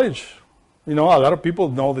this knowledge, a lot of people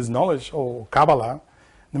know this knowledge, or Kabbalah.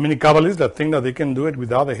 The many Kabbalists that think that they can do it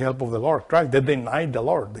without the help of the Lord Christ. They deny the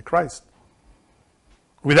Lord, the Christ.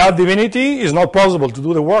 Without divinity, it's not possible to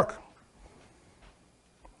do the work.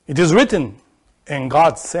 It is written, and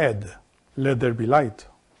God said, let there be light.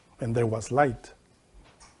 And there was light.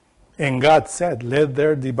 And God said, let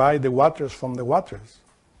there divide the waters from the waters.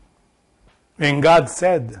 And God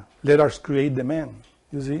said, let us create the man.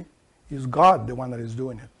 you see, is God the one that is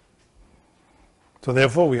doing it. So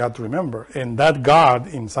therefore we have to remember, and that God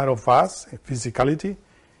inside of us, physicality,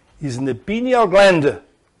 is in the pineal gland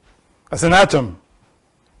as an atom.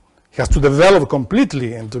 He has to develop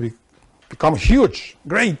completely and to become huge,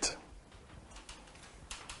 great.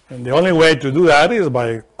 And the only way to do that is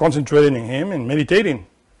by concentrating in Him and meditating.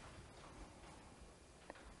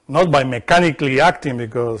 Not by mechanically acting,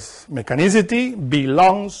 because mechanicity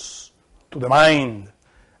belongs to the mind,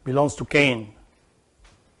 belongs to Cain.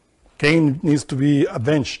 Cain needs to be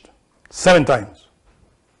avenged 7 times.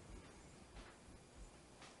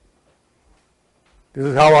 This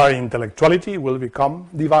is how our intellectuality will become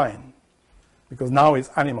divine, because now it's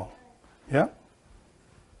animal. Yeah?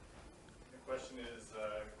 The question is,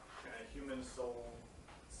 can a human soul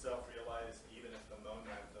self-realize even if the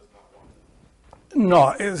monad does not want it?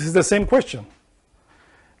 No, it's the same question.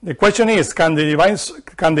 The question is, can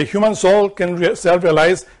the human soul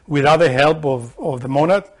self-realize without the help of the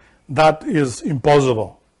monad? That is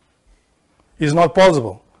impossible. It's not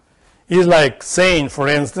possible. It's like saying, for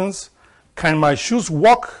instance, can my shoes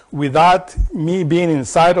walk without me being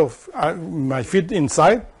inside of my feet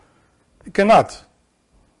inside? It cannot.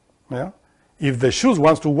 Yeah? If the shoes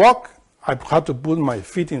wants to walk, I have to put my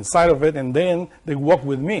feet inside of it, and then they walk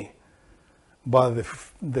with me. But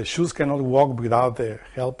the shoes cannot walk without the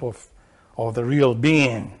help of the real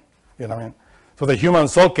being. You know what I mean? So the human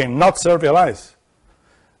soul cannot self-realize,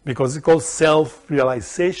 because it's called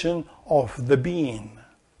self-realization of the being.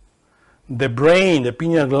 The brain, the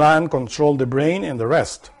pineal gland, control the brain and the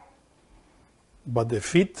rest. But the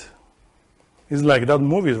feet is like that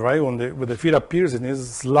movie, right? When the feet appears and is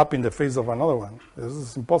slap in the face of another one. This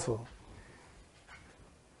is impossible.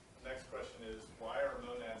 The next question is, why are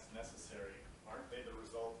monads necessary? Aren't they the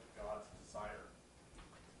result of God's desire?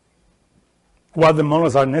 What the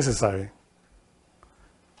monads are necessary?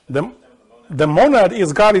 The monad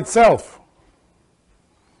is God itself.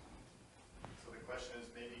 So the question is,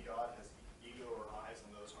 maybe God has ego or eyes,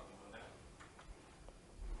 and those are the monad?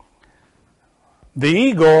 The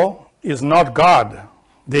ego is not God.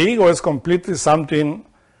 The ego is completely something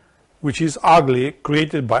which is ugly,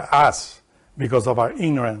 created by us because of our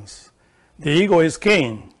ignorance. The ego is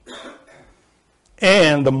Cain.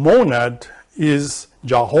 And the monad is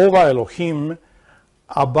Jehovah Elohim,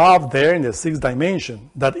 above there in the 6th dimension,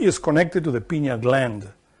 that is connected to the pineal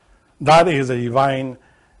gland. That is a divine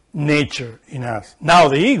nature in us. Now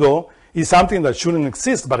the ego is something that shouldn't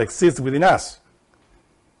exist, but exists within us.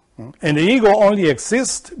 And the ego only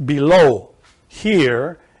exists below,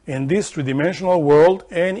 here, in this 3-dimensional world,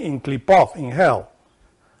 and in Klipov, in hell.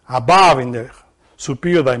 Above, in the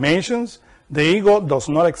superior dimensions, the ego does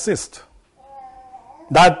not exist.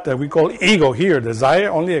 That we call ego here,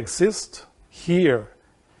 desire, only exists here,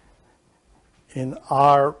 in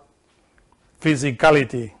our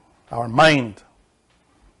physicality, our mind.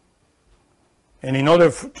 And in order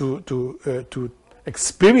to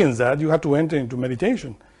experience that, you have to enter into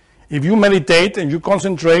meditation. If you meditate and you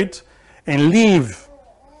concentrate and leave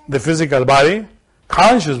the physical body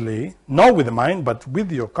consciously, not with the mind, but with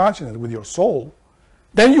your consciousness, with your soul,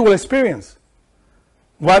 then you will experience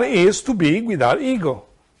what it is to be without ego.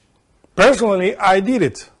 Personally, I did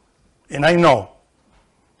it, and I know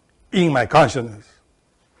in my consciousness.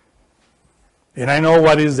 And I know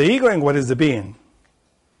what is the ego and what is the being.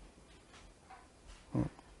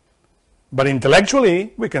 But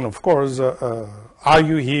intellectually, we can, of course,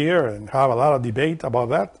 argue here and have a lot of debate about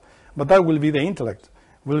that, but that will be the intellect.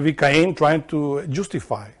 Will be Cain trying to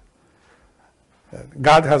justify.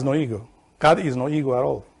 God has no ego. God is no ego at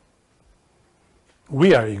all.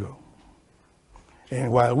 We are ego.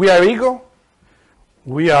 And while we are ego,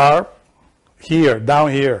 we are here,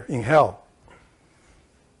 down here, in hell,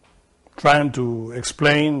 trying to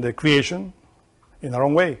explain the creation in our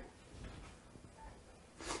own way.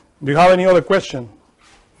 Do you have any other question?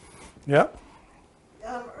 Yeah?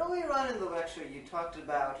 Earlier on in the lecture, you talked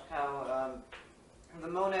about how the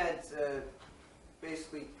monads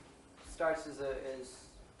basically starts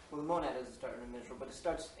well, the monad doesn't start in a mineral, but it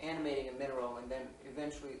starts animating a mineral, and then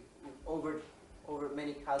eventually, over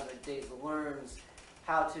many cosmic days, learns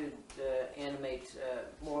how to animate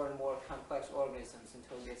more and more complex organisms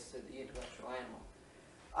until it gets to the intellectual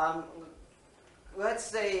animal. Let's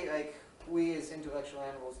say, like, we as intellectual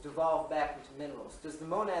animals devolve back into minerals. Does the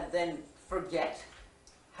monad then forget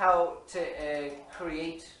how to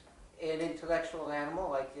create an intellectual animal?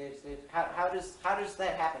 Like, how does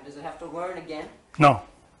that happen? Does it have to learn again? No.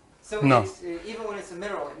 So no. Even when it's a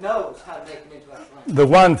mineral, it knows how to make an intellectual animal. The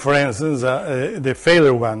one, for instance, the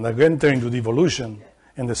failure one, that enter into devolution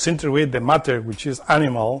and disintegrate the matter, which is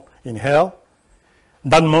animal in hell,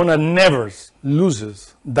 that monad never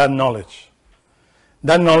loses that knowledge.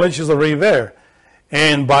 That knowledge is already there.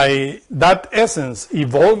 And by that essence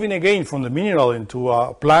evolving again from the mineral into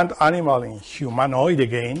a plant, animal, and humanoid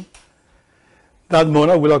again, that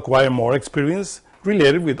monad will acquire more experience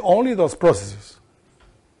related with only those processes.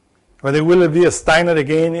 But it will be stagnant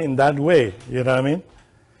again in that way, you know what I mean?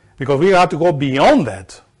 Because we have to go beyond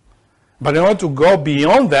that. But in order to go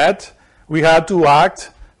beyond that, we have to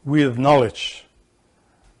act with knowledge,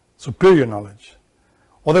 superior knowledge.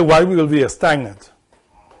 Otherwise, we will be stagnant.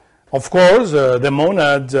 Of course, the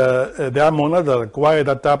monad, there are monads that acquire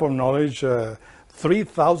that type of knowledge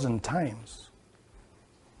 3,000 times.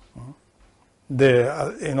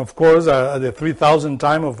 And of course, the 3,000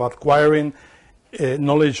 time of acquiring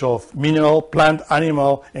knowledge of mineral, plant,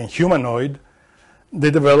 animal, and humanoid, they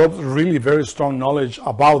develop really very strong knowledge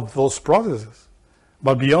about those processes.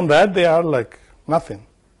 But beyond that, they are like nothing.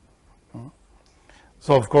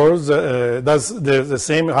 So of course, that's the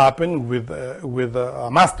same happened with a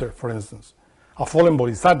master, for instance, a fallen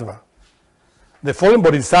bodhisattva. The fallen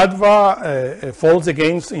bodhisattva falls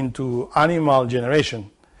against into animal generation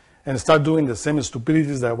and start doing the same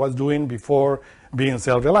stupidities that I was doing before being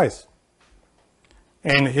self-realized.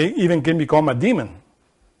 And he even can become a demon.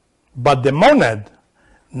 But the monad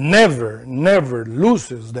never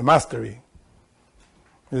loses the mastery.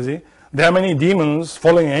 You see? There are many demons,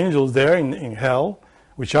 fallen angels there in hell,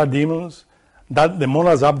 which are demons, that the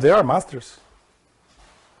monads up there are masters.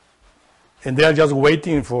 And they are just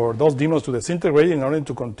waiting for those demons to disintegrate in order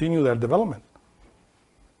to continue their development.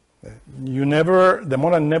 The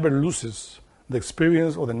monad never loses the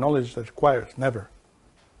experience or the knowledge that it acquires, never.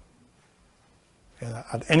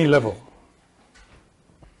 At any level.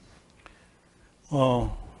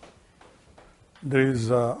 There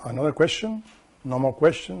is another question. No more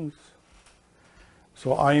questions.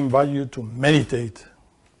 So I invite you to meditate.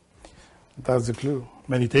 That's the clue.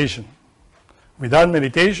 Meditation. Without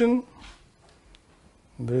meditation,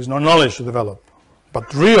 there is no knowledge to develop.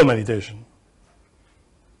 But real meditation.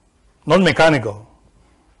 Not mechanical.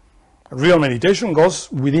 Real meditation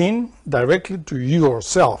goes within directly to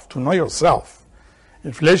yourself, to know yourself,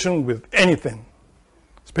 in relation with anything,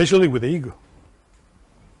 especially with the ego.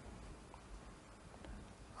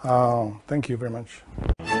 Thank you very much.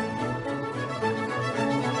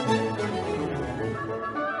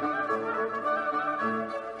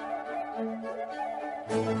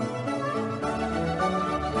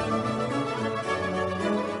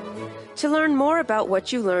 To learn more about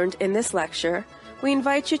what you learned in this lecture, we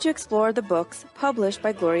invite you to explore the books published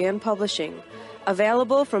by Glorian Publishing,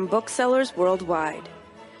 available from booksellers worldwide.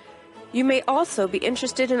 You may also be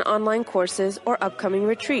interested in online courses or upcoming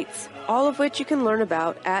retreats, all of which you can learn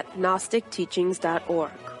about at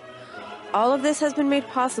gnosticteachings.org. All of this has been made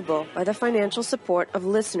possible by the financial support of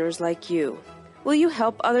listeners like you. Will you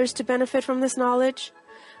help others to benefit from this knowledge?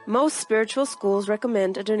 Most spiritual schools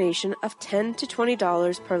recommend a donation of $10 to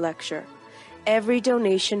 $20 per lecture. Every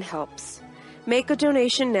donation helps. Make a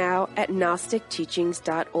donation now at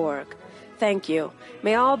gnosticteachings.org. Thank you.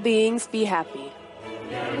 May all beings be happy.